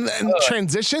shooters. And then in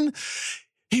transition,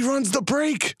 he runs the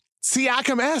break.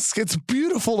 Siakam-esque. It's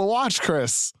beautiful to watch,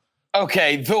 Chris.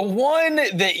 Okay, the one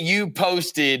that you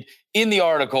posted in the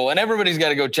article, and everybody's got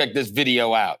to go check this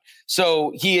video out.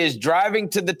 So he is driving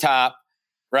to the top,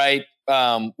 right,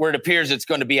 where it appears it's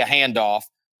going to be a handoff.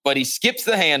 But he skips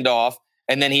the handoff,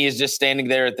 and then he is just standing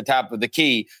there at the top of the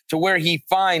key to where he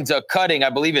finds a cutting. I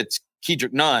believe it's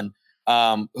Kendrick Nunn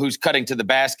who's cutting to the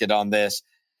basket on this.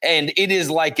 And it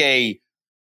is like a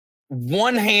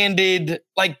one-handed,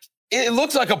 like it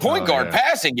looks like a point guard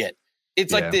passing it.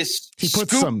 It's like this. He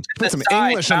puts some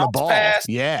English on the ball. Pass.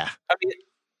 Yeah. I mean,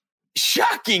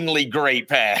 shockingly great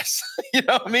pass. You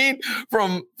know what I mean?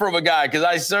 From a guy, because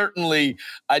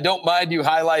I don't mind you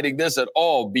highlighting this at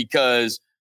all, because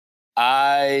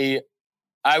I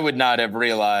would not have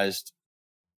realized.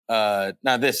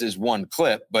 Now this is one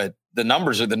clip, but the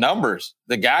numbers are the numbers.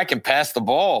 The guy can pass the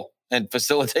ball and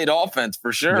facilitate offense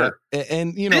for sure. Yeah.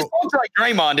 And this looks like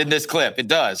Draymond in this clip. It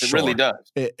does. It really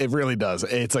does. It really does.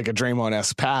 It's like a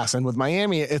Draymond-esque pass. And with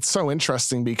Miami, it's so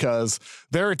interesting because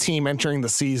they're a team entering the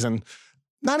season,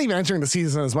 not even entering the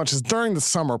season as much as during the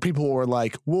summer, people were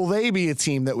like, will they be a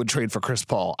team that would trade for Chris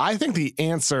Paul? I think the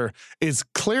answer is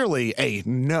clearly a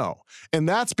no. And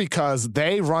that's because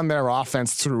they run their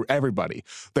offense through everybody.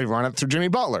 They run it through Jimmy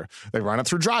Butler. They run it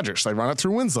through Dragic. They run it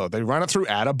through Winslow. They run it through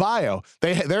Adebayo.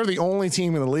 They're the only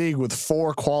team in the league with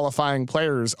 4 qualifying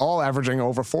players, all averaging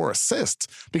over 4 assists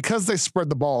because they spread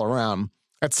the ball around.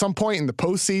 At some point in the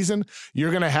postseason,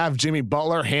 you're going to have Jimmy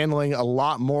Butler handling a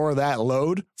lot more of that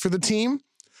load for the team.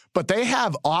 But they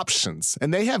have options,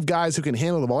 and they have guys who can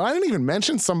handle the ball. And I didn't even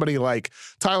mention somebody like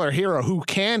Tyler Hero who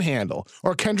can handle,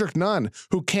 or Kendrick Nunn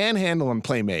who can handle and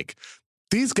play make.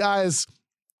 These guys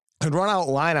can run out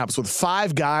lineups with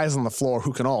 5 guys on the floor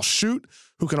who can all shoot,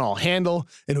 who can all handle,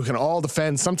 and who can all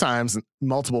defend, sometimes in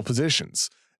multiple positions.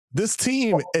 This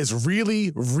team is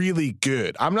really, really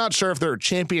good. I'm not sure if they're a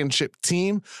championship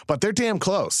team, but they're damn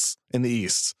close in the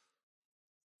East.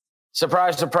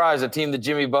 Surprise, surprise, the team that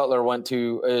Jimmy Butler went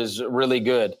to is really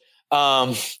good.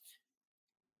 By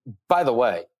the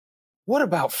way, what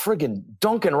about friggin'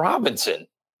 Duncan Robinson?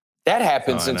 That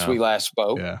happened since we last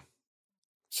spoke. Yeah.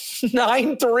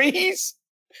 9 threes?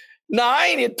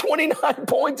 9? He had 29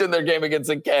 points in their game against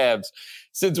the Cavs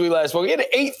since we last spoke. He had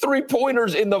 8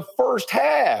 3-pointers in the first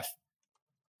half.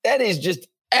 That is just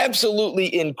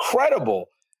absolutely incredible.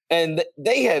 And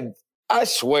they have, I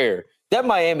swear, that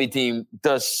Miami team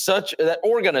that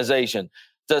organization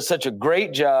does such a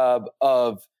great job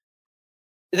of,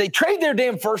 they trade their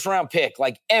damn first round pick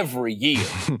like every year.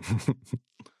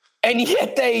 And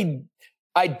yet they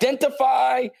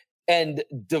identify and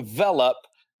develop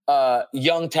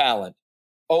young talent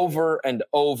over and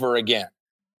over again.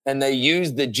 And they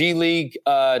use the G League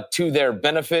to their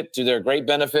benefit, to their great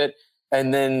benefit.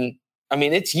 And then, I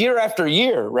mean, it's year after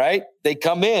year, right? They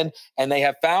come in and they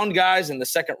have found guys in the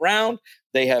second round.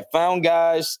 They have found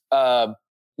guys, that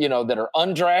are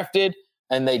undrafted,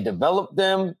 and they develop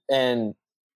them and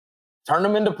turn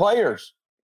them into players,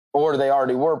 or they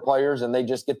already were players and they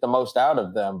just get the most out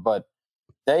of them. But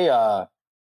they, they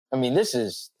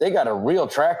got a real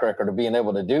track record of being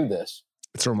able to do this.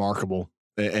 It's remarkable.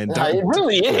 And it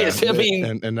really is.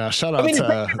 Yeah, shout out to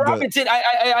Duncan Robinson.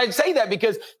 I say that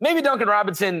because maybe Duncan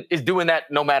Robinson is doing that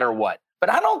no matter what,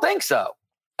 but I don't think so.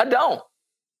 I don't.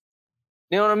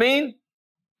 You know what I mean?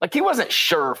 Like, he wasn't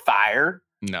surefire.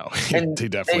 No, he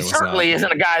definitely was certainly not.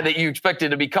 Isn't a guy that you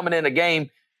expected to be coming in a game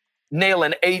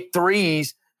nailing 8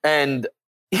 threes. And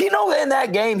in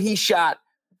that game he shot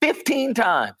 15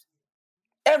 times.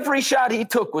 Every shot he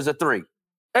took was a 3.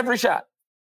 Every shot.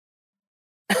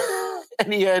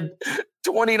 And he had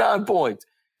 29 points.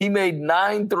 He made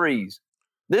 9 threes.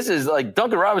 This is like,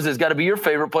 Duncan Robinson's got to be your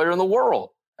favorite player in the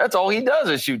world. That's all he does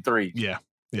is shoot 3s. Yeah.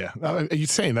 Yeah. Are you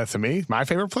saying that to me? My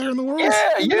favorite player in the world?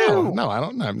 Yeah, you. No, I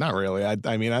don't know. Not really.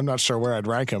 I mean, I'm not sure where I'd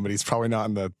rank him, but he's probably not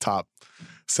in the top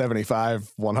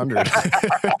 75, 100.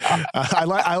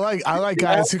 I like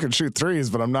guys who can shoot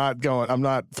 3s, but I'm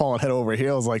not falling head over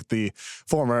heels like the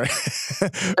former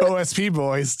OSP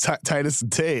boys, Titus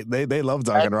and Tate. They love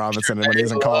Duncan Robinson, and when he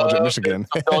was in college at Michigan,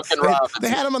 they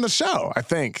had him on the show, I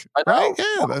think. Right?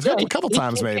 Yeah, a couple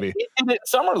times maybe. He did it in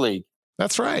Summer League.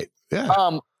 That's right.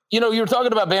 Yeah. You were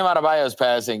talking about Bam Adebayo's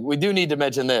passing. We do need to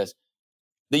mention this.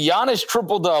 The Giannis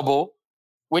triple-double,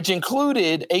 which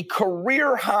included a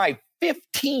career-high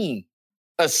 15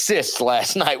 assists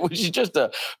last night, which is just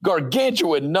a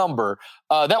gargantuan number.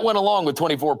 That went along with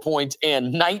 24 points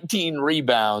and 19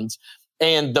 rebounds.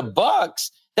 And the Bucks,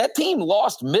 that team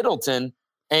lost Middleton,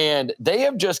 and they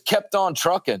have just kept on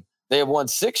trucking. They have won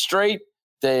 6 straight.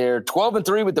 They're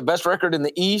 12-3 with the best record in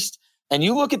the East. And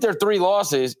you look at their 3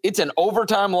 losses, it's an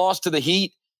overtime loss to the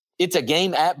Heat, it's a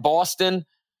game at Boston,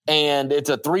 and it's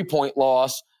a 3-point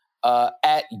loss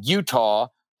at Utah.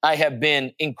 I have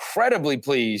been incredibly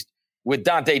pleased with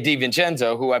Dante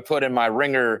DiVincenzo, who I put in my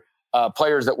Ringer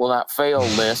players that will not fail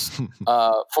list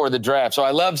for the draft. So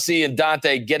I love seeing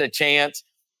Dante get a chance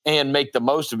and make the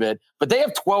most of it. But they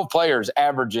have 12 players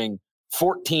averaging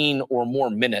 14 or more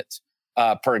minutes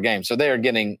per game. So they are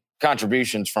getting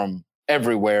contributions from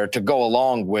everywhere to go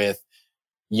along with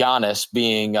Giannis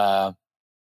being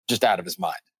just out of his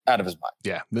mind.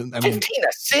 Yeah. 15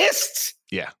 assists?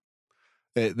 Yeah.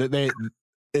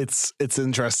 It's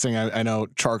interesting. I know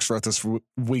Charks wrote this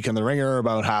week in the Ringer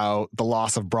about how the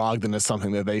loss of Brogdon is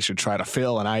something that they should try to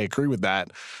fill, and I agree with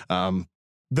that.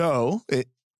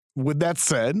 With that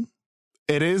said,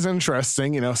 it is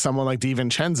interesting, someone like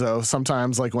DiVincenzo,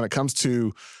 sometimes like when it comes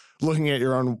to looking at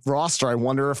your own roster, I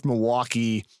wonder if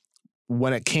Milwaukee,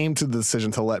 when it came to the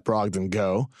decision to let Brogdon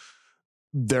go,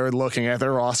 they're looking at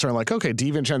their roster and like, okay,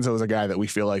 DiVincenzo is a guy that we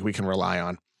feel like we can rely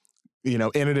on. You know,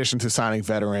 in addition to signing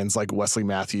veterans like Wesley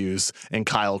Matthews and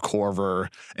Kyle Korver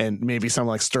and maybe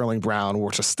someone like Sterling Brown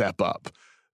were to step up.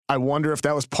 I wonder if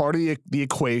that was part of the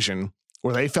equation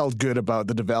where they felt good about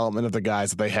the development of the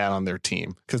guys that they had on their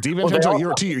team. Because DiVincenzo,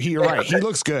 you're right. He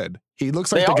looks good. He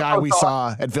looks like the guy we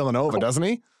saw at Villanova, doesn't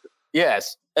he?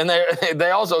 Yes. And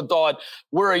they also thought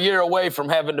we're a year away from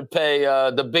having to pay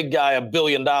the big guy $1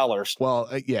 billion. Well,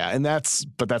 yeah, and that's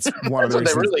one of the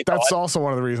reasons. Really that's also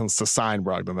one of the reasons to sign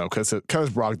Brogdon though, because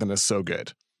Brogdon is so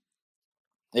good.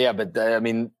 Yeah, but I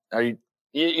mean, are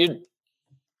you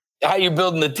how you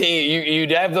building the team?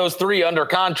 You'd have those three under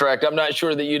contract. I'm not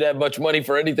sure that you'd have much money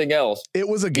for anything else. It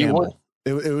was a gamble.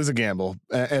 It was a gamble.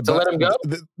 To let him go?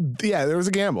 Yeah, there was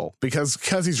a gamble because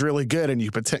he's really good, and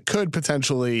you could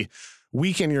potentially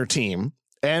weaken your team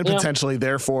and potentially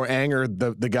therefore anger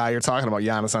the guy you're talking about,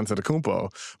 Giannis Antetokounmpo.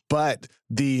 But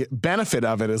the benefit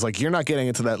of it is like you're not getting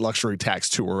into that luxury tax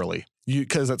too early.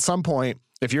 Because at some point,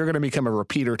 if you're going to become a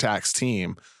repeater tax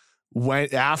team,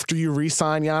 after you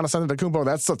re-sign Giannis Antetokounmpo,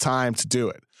 that's the time to do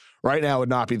it. Right now would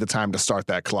not be the time to start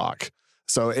that clock.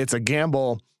 So it's a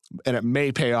gamble, and it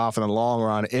may pay off in the long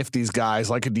run if these guys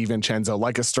like a DiVincenzo,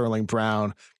 like a Sterling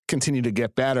Brown, continue to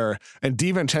get better. And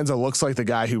DiVincenzo looks like the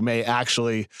guy who may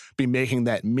actually be making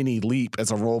that mini leap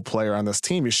as a role player on this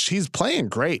team. He's playing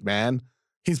great, man.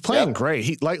 He's playing great.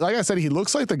 He like I said, he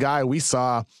looks like the guy we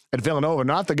saw at Villanova,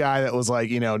 not the guy that was like,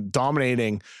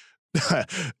 dominating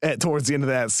towards the end of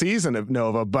that season of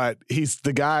Nova, but he's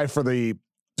the guy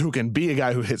who can be a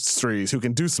guy who hits threes, who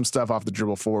can do some stuff off the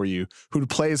dribble for you, who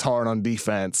plays hard on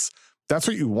defense. That's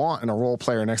what you want in a role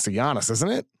player next to Giannis, isn't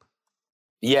it?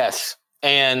 Yes.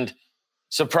 And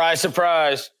surprise,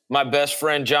 surprise, my best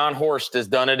friend John Horst has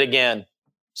done it again.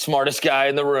 Smartest guy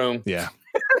in the room. Yeah.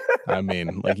 I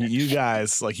mean, like you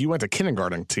guys, like you went to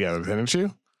kindergarten together, didn't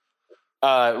you?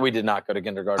 We did not go to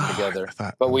kindergarten together,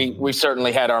 but we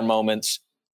certainly had our moments.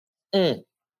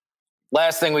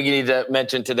 Last thing we need to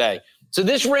mention today. So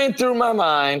this ran through my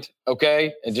mind,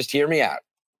 okay? And just hear me out.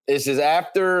 This is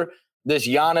after this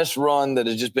Giannis run that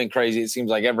has just been crazy. It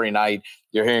seems like every night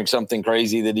you're hearing something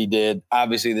crazy that he did.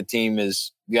 Obviously, the team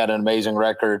has got an amazing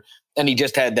record, and he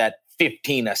just had that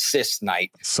 15 assist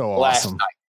night last night.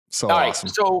 So All awesome.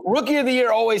 Right, so Rookie of the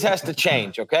Year always has to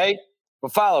change, okay?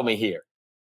 But follow me here.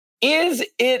 Is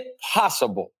it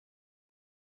possible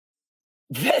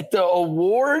that the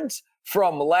awards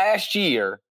from last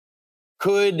year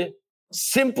could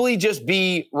simply just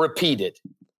be repeated?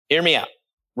 Hear me out.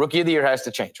 Rookie of the Year has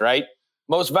to change, right?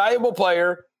 Most Valuable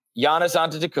Player, Giannis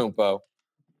Antetokounmpo.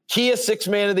 Kia Sixth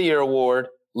Man of the Year Award,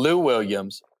 Lou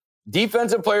Williams.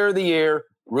 Defensive Player of the Year,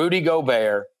 Rudy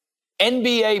Gobert.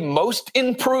 NBA Most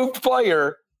Improved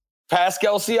Player,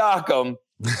 Pascal Siakam.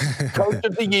 Coach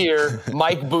of the Year,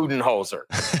 Mike Budenholzer.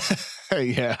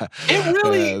 Yeah. It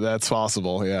really that's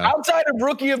possible. Yeah. Outside of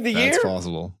Rookie of the Year, that's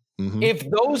possible. Mm-hmm.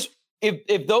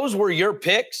 If those were your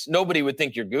picks, nobody would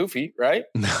think you're goofy, right?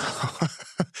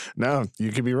 No,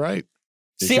 you could be right.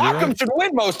 Siakam should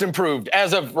win Most Improved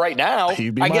as of right now.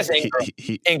 I guess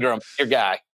Ingram, your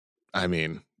guy. I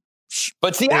mean,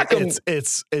 but Siakam,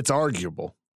 it's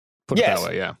arguable. Put it that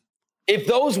way, yeah. If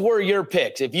those were your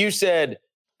picks, if you said,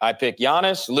 I pick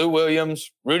Giannis, Lou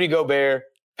Williams, Rudy Gobert,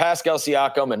 Pascal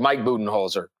Siakam, and Mike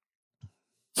Budenholzer.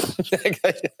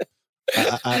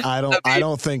 I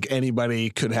don't think anybody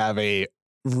could have a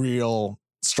real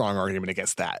strong argument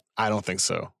against that. I don't think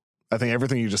so. I think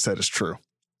everything you just said is true.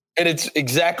 And it's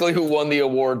exactly who won the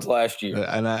awards last year.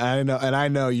 And I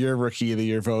know your Rookie of the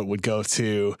Year vote would go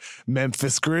to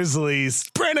Memphis Grizzlies,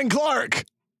 Brandon Clark.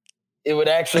 It would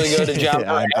actually go to John.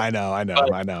 Yeah, I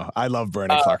know. I love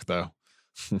Brandon Clark though.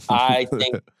 I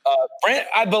think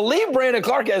I believe Brandon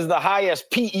Clark has the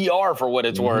highest PER for what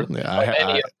it's worth.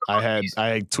 Yeah,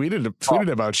 I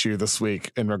tweeted about you this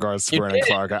week in regards to Brandon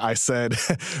Clark. I said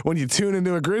when you tune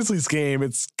into a Grizzlies game,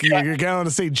 you're going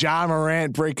to see John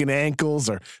Morant breaking ankles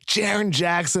or Jaren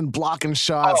Jackson blocking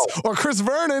shots or Chris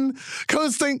Vernon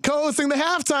co-hosting the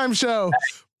halftime show.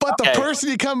 But the person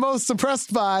you come most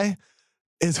impressed by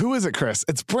is, who is it, Chris?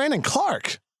 It's Brandon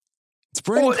Clark. It's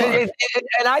Brandon Clark.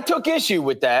 And I took issue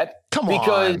with that. Come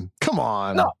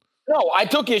on. No, I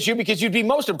took issue because you'd be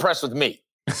most impressed with me.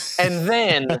 And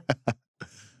then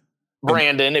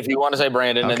Brandon, if you want to say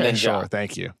Brandon, and then John. Sure.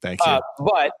 Thank you.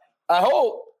 But I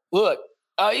hope,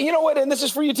 you know what? And this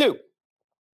is for you too.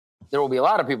 There will be a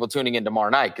lot of people tuning in tomorrow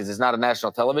night because it's not a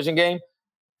national television game,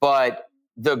 but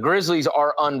the Grizzlies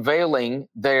are unveiling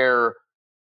their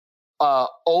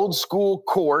old school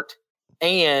court,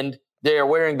 and they're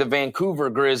wearing the Vancouver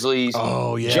Grizzlies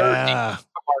jersey tomorrow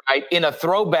night in a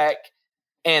throwback,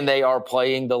 and they are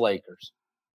playing the Lakers.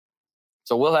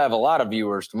 So we'll have a lot of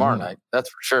viewers tomorrow night. That's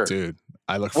for sure. Dude,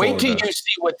 I look forward to Wait till you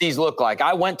see what these look like.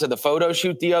 I went to the photo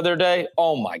shoot the other day.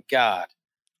 Oh, my God.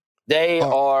 They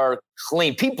are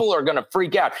clean. People are going to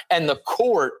freak out. And the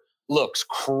court looks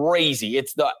crazy.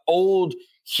 It's the old,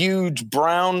 huge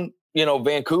brown,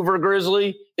 Vancouver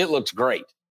Grizzly. It looks great.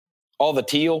 All the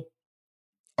teal.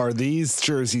 Are these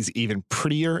jerseys even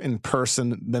prettier in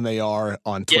person than they are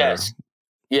on Twitter?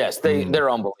 Yes, they're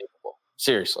unbelievable.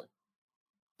 Seriously.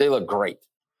 They look great.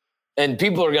 And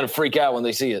people are going to freak out when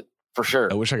they see it, for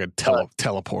sure. I wish I could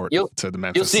teleport to the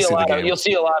Memphis. You'll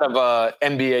see a lot of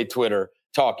NBA Twitter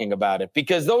talking about it,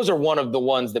 because those are one of the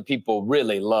ones that people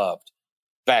really loved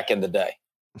back in the day,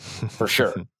 for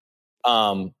sure.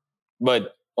 And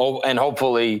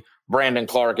hopefully Brandon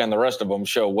Clark and the rest of them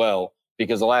show well,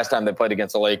 because the last time they played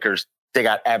against the Lakers, they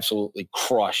got absolutely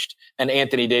crushed. And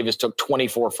Anthony Davis took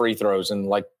 24 free throws and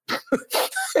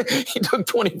he took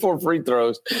 24 free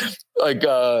throws in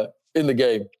the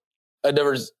game.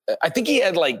 I think he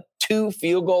had 2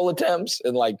 field goal attempts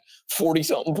and 40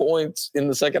 something points in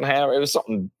the second half. It was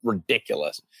something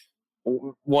ridiculous.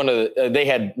 They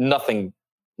had nothing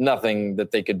that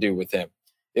they could do with him.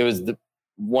 It was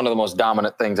one of the most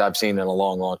dominant things I've seen in a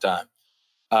long, long time.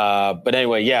 But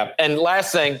anyway, yeah. And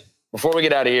last thing, before we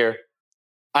get out of here,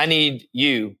 I need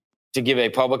you to give a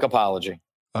public apology.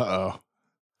 Uh-oh.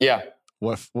 Yeah.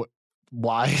 What?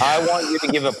 Why? I want you to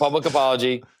give a public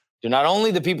apology to not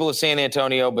only the people of San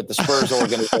Antonio, but the Spurs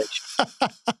organization.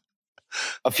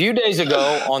 A few days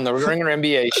ago on the Ringer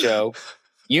NBA show,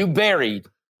 you buried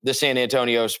the San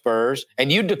Antonio Spurs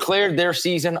and you declared their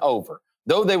season over,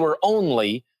 though they were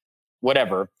only,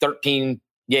 13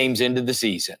 games into the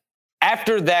season.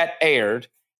 After that aired,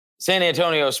 San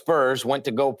Antonio Spurs went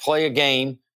to go play a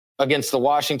game against the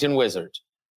Washington Wizards,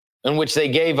 in which they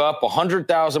gave up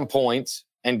 100,000 points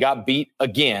and got beat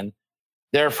again,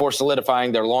 therefore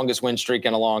solidifying their longest win streak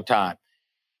in a long time.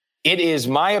 It is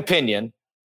my opinion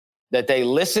that they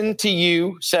listened to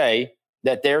you say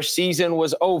that their season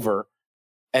was over,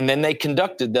 and then they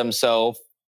conducted themselves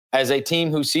as a team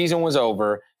whose season was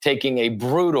over, taking a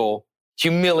brutal,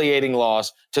 humiliating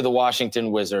loss to the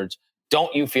Washington Wizards.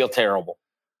 Don't you feel terrible?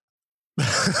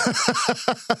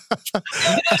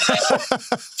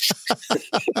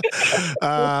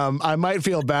 I might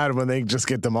feel bad when they just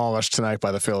get demolished tonight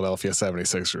by the Philadelphia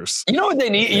 76ers. You know what they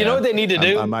need? You know what they need to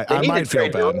do? I might feel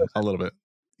bad a little bit.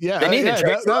 Yeah,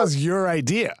 that was your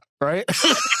idea, right?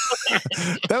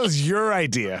 That was your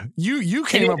idea. You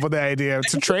came up with the idea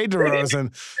to trade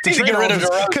DeRozan. To get rid of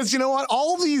DeRozan. Because you know what?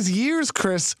 All these years,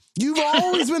 Chris, you've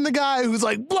always been the guy who's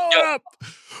like, blow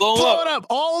it up.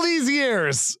 All these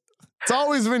years. It's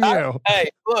always been you. Hey,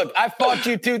 look, I fought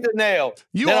you tooth and nail.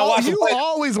 You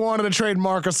always wanted to trade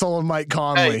Marc Gasol and Mike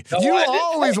Conley. You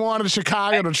always wanted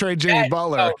Chicago to trade Jimmy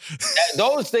Butler.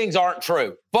 Those things aren't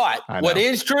true. But what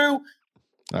is true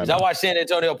is I watched San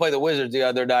Antonio play the Wizards the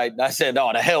other night, and I said,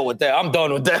 "Oh, to hell with that! I'm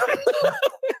done with that."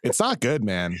 It's not good,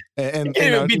 man. And you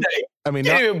can't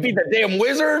even beat the damn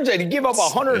Wizards, and you give up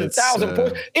 100,000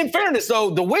 points. In fairness, though,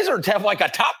 the Wizards have a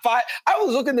top 5. I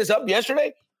was looking this up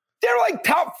yesterday. They're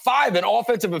top 5 in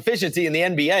offensive efficiency in the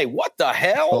NBA. What the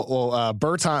hell? Well,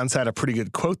 Bertans had a pretty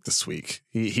good quote this week.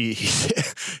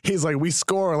 He's like, we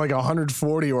score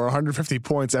 140 or 150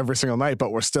 points every single night,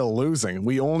 but we're still losing.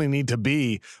 We only need to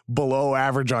be below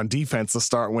average on defense to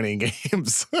start winning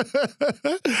games.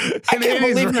 I can't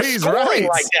believe they're scoring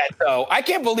like that, though. I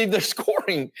can't believe they're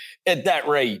scoring at that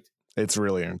rate. It's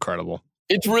really incredible.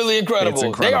 It's really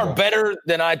incredible. They are better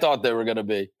than I thought they were going to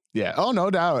be. Yeah. Oh, no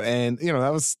doubt. And,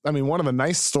 that was, one of the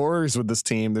nice stories with this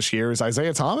team this year is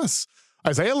Isaiah Thomas.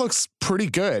 Isaiah looks pretty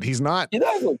good. He's not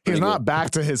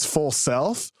back to his full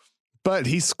self, but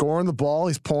he's scoring the ball.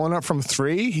 He's pulling up from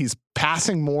 3. He's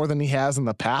passing more than he has in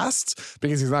the past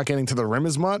because he's not getting to the rim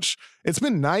as much. It's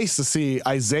been nice to see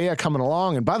Isaiah coming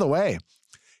along. And by the way,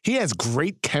 he has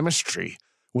great chemistry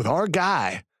with our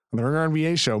guy on the Ringer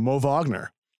NBA show, Mo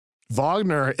Wagner.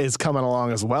 Wagner is coming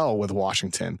along as well with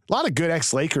Washington. A lot of good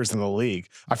ex-Lakers in the league.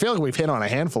 I feel like we've hit on a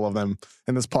handful of them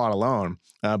in this pod alone.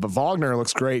 But Wagner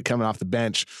looks great coming off the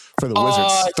bench for the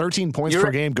Wizards. 13 points per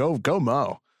game. Go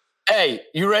Mo. Hey,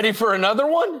 you ready for another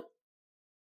one?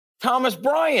 Thomas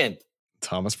Bryant.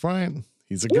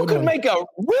 He's a good one. You could make a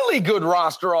really good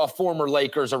roster off former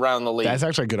Lakers around the league. That's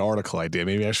actually a good article idea.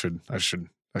 Maybe I should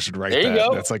write there that. You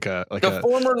go. That's the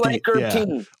former Laker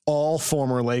team. All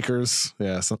former Lakers.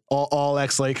 Yeah. So all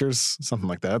ex-Lakers, something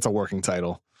like that. That's a working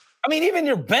title. I mean, even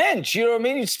your bench, you know what I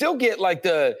mean? You still get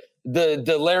the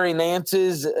the Larry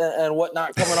Nances and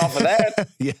whatnot coming off of that.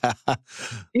 Yeah.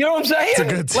 You know what I'm saying? It's a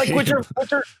good team.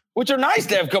 Like, which are nice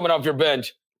to have coming off your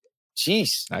bench.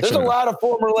 Jeez, there's a lot of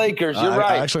former Lakers. You're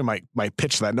right. I actually might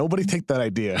pitch that. Nobody take that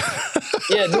idea.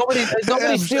 Yeah, nobody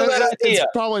steal that idea.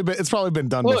 It's probably been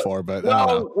done before, but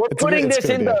we're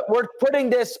putting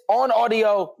this on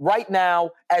audio right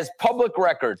now as public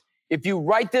record. If you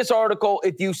write this article,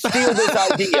 if you steal this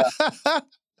idea,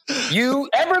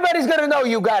 everybody's gonna know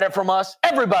you got it from us.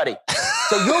 Everybody.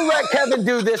 So you let Kevin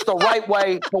do this the right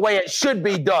way, the way it should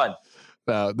be done.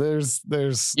 No, there's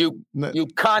you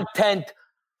content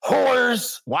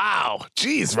whores. Wow.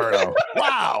 Jeez, Verno.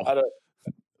 Wow.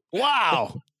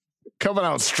 Wow. Coming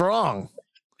out strong.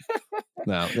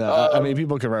 No, I mean,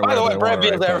 people can write. By the way, Brad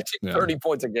Beal's averaging 30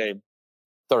 points a game.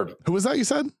 30. Who was that you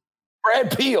said?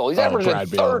 Brad Beal. He's averaging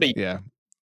 30. Yeah.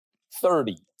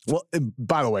 30. Well,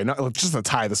 by the way, just to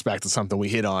tie this back to something we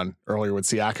hit on earlier with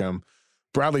Siakam,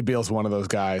 Bradley Beal's one of those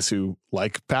guys who,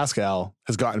 like Pascal,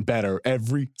 has gotten better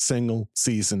every single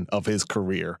season of his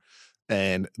career.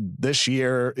 And this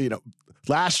year,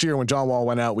 last year when John Wall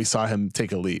went out, we saw him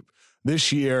take a leap.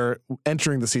 This year,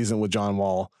 entering the season with John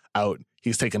Wall out,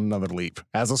 he's taken another leap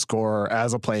as a scorer,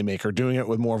 as a playmaker, doing it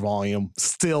with more volume,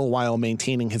 still while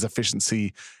maintaining his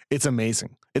efficiency. It's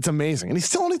amazing. It's amazing. And he's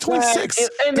still only 26.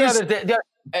 And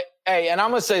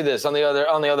I'm going to say this on the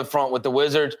other front with the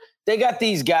Wizards. They got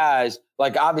these guys,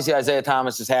 like obviously Isaiah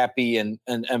Thomas is happy and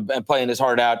playing his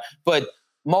heart out. But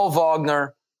Mo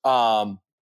Wagner,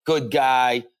 good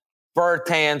guy.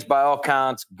 Bertans, by all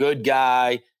counts, good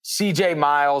guy. CJ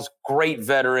Miles, great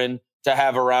veteran to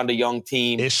have around a young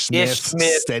team. Ish Smith,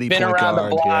 steady been point around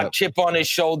guard, the block, chip on his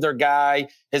shoulder guy,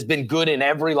 has been good in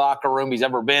every locker room he's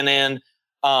ever been in.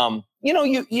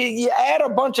 You add a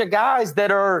bunch of guys that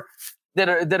are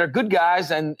good guys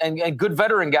and good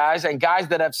veteran guys and guys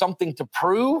that have something to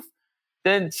prove,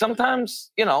 then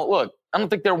sometimes, look, I don't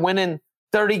think they're winning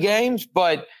 30 games,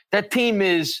 but that team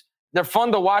they're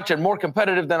fun to watch and more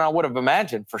competitive than I would have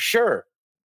imagined for sure.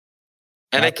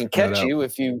 And they can catch you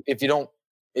if you don't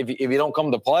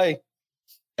come to play,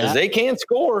 because they can't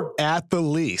score. At the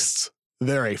least,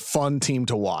 they're a fun team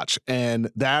to watch, and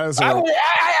that is.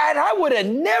 I would have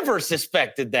never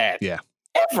suspected that. Yeah,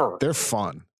 ever. They're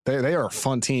fun. They are a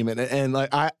fun team, and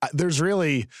like there's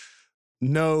really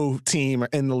no team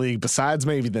in the league besides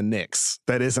maybe the Knicks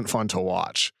that isn't fun to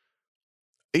watch.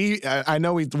 I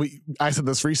know I said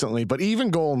this recently, but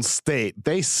even Golden State,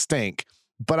 they stink.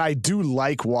 But I do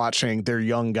like watching their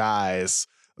young guys,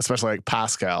 especially like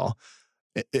Pascal,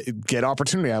 get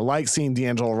opportunity. I like seeing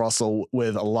D'Angelo Russell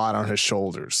with a lot on his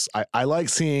shoulders. I like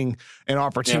seeing an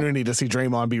opportunity to see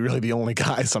Draymond be really the only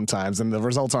guy sometimes, and the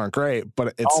results aren't great,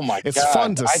 but it's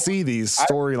fun to see these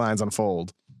storylines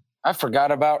unfold. I forgot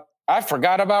about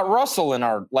Russell in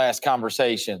our last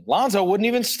conversation. Lonzo wouldn't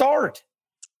even start.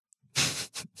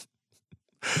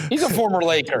 He's a former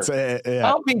Laker.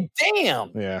 I'll be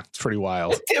damned. Yeah, it's pretty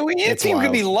wild. Your team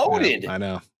could be loaded. Yeah, I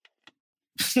know.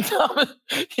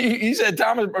 He said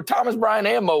Thomas Bryant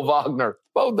and Mo Wagner,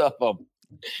 both of them.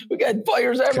 We got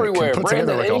players everywhere. Put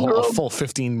Brandon together like Ingram. a full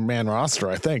 15-man roster,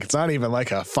 I think. It's not even like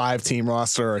a 5-team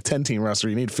roster or a 10-team roster.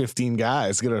 You need 15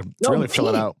 guys. You got to really fill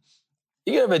it out.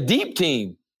 You got to have a deep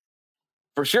team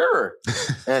for sure.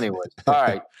 Anyways, all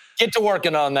right. Get to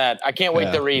working on that. I can't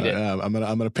wait to read it. I'm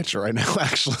gonna pitch it right now,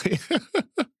 actually.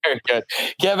 Very good.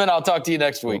 Kevin, I'll talk to you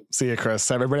next week. See you,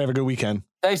 Chris. Everybody have a good weekend.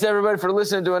 Thanks, everybody, for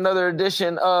listening to another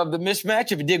edition of The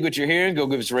Mismatch. If you dig what you're hearing, go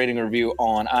give us a rating and review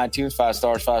on iTunes. 5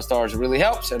 stars. 5 stars. It really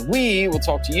helps. And we will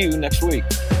talk to you next week.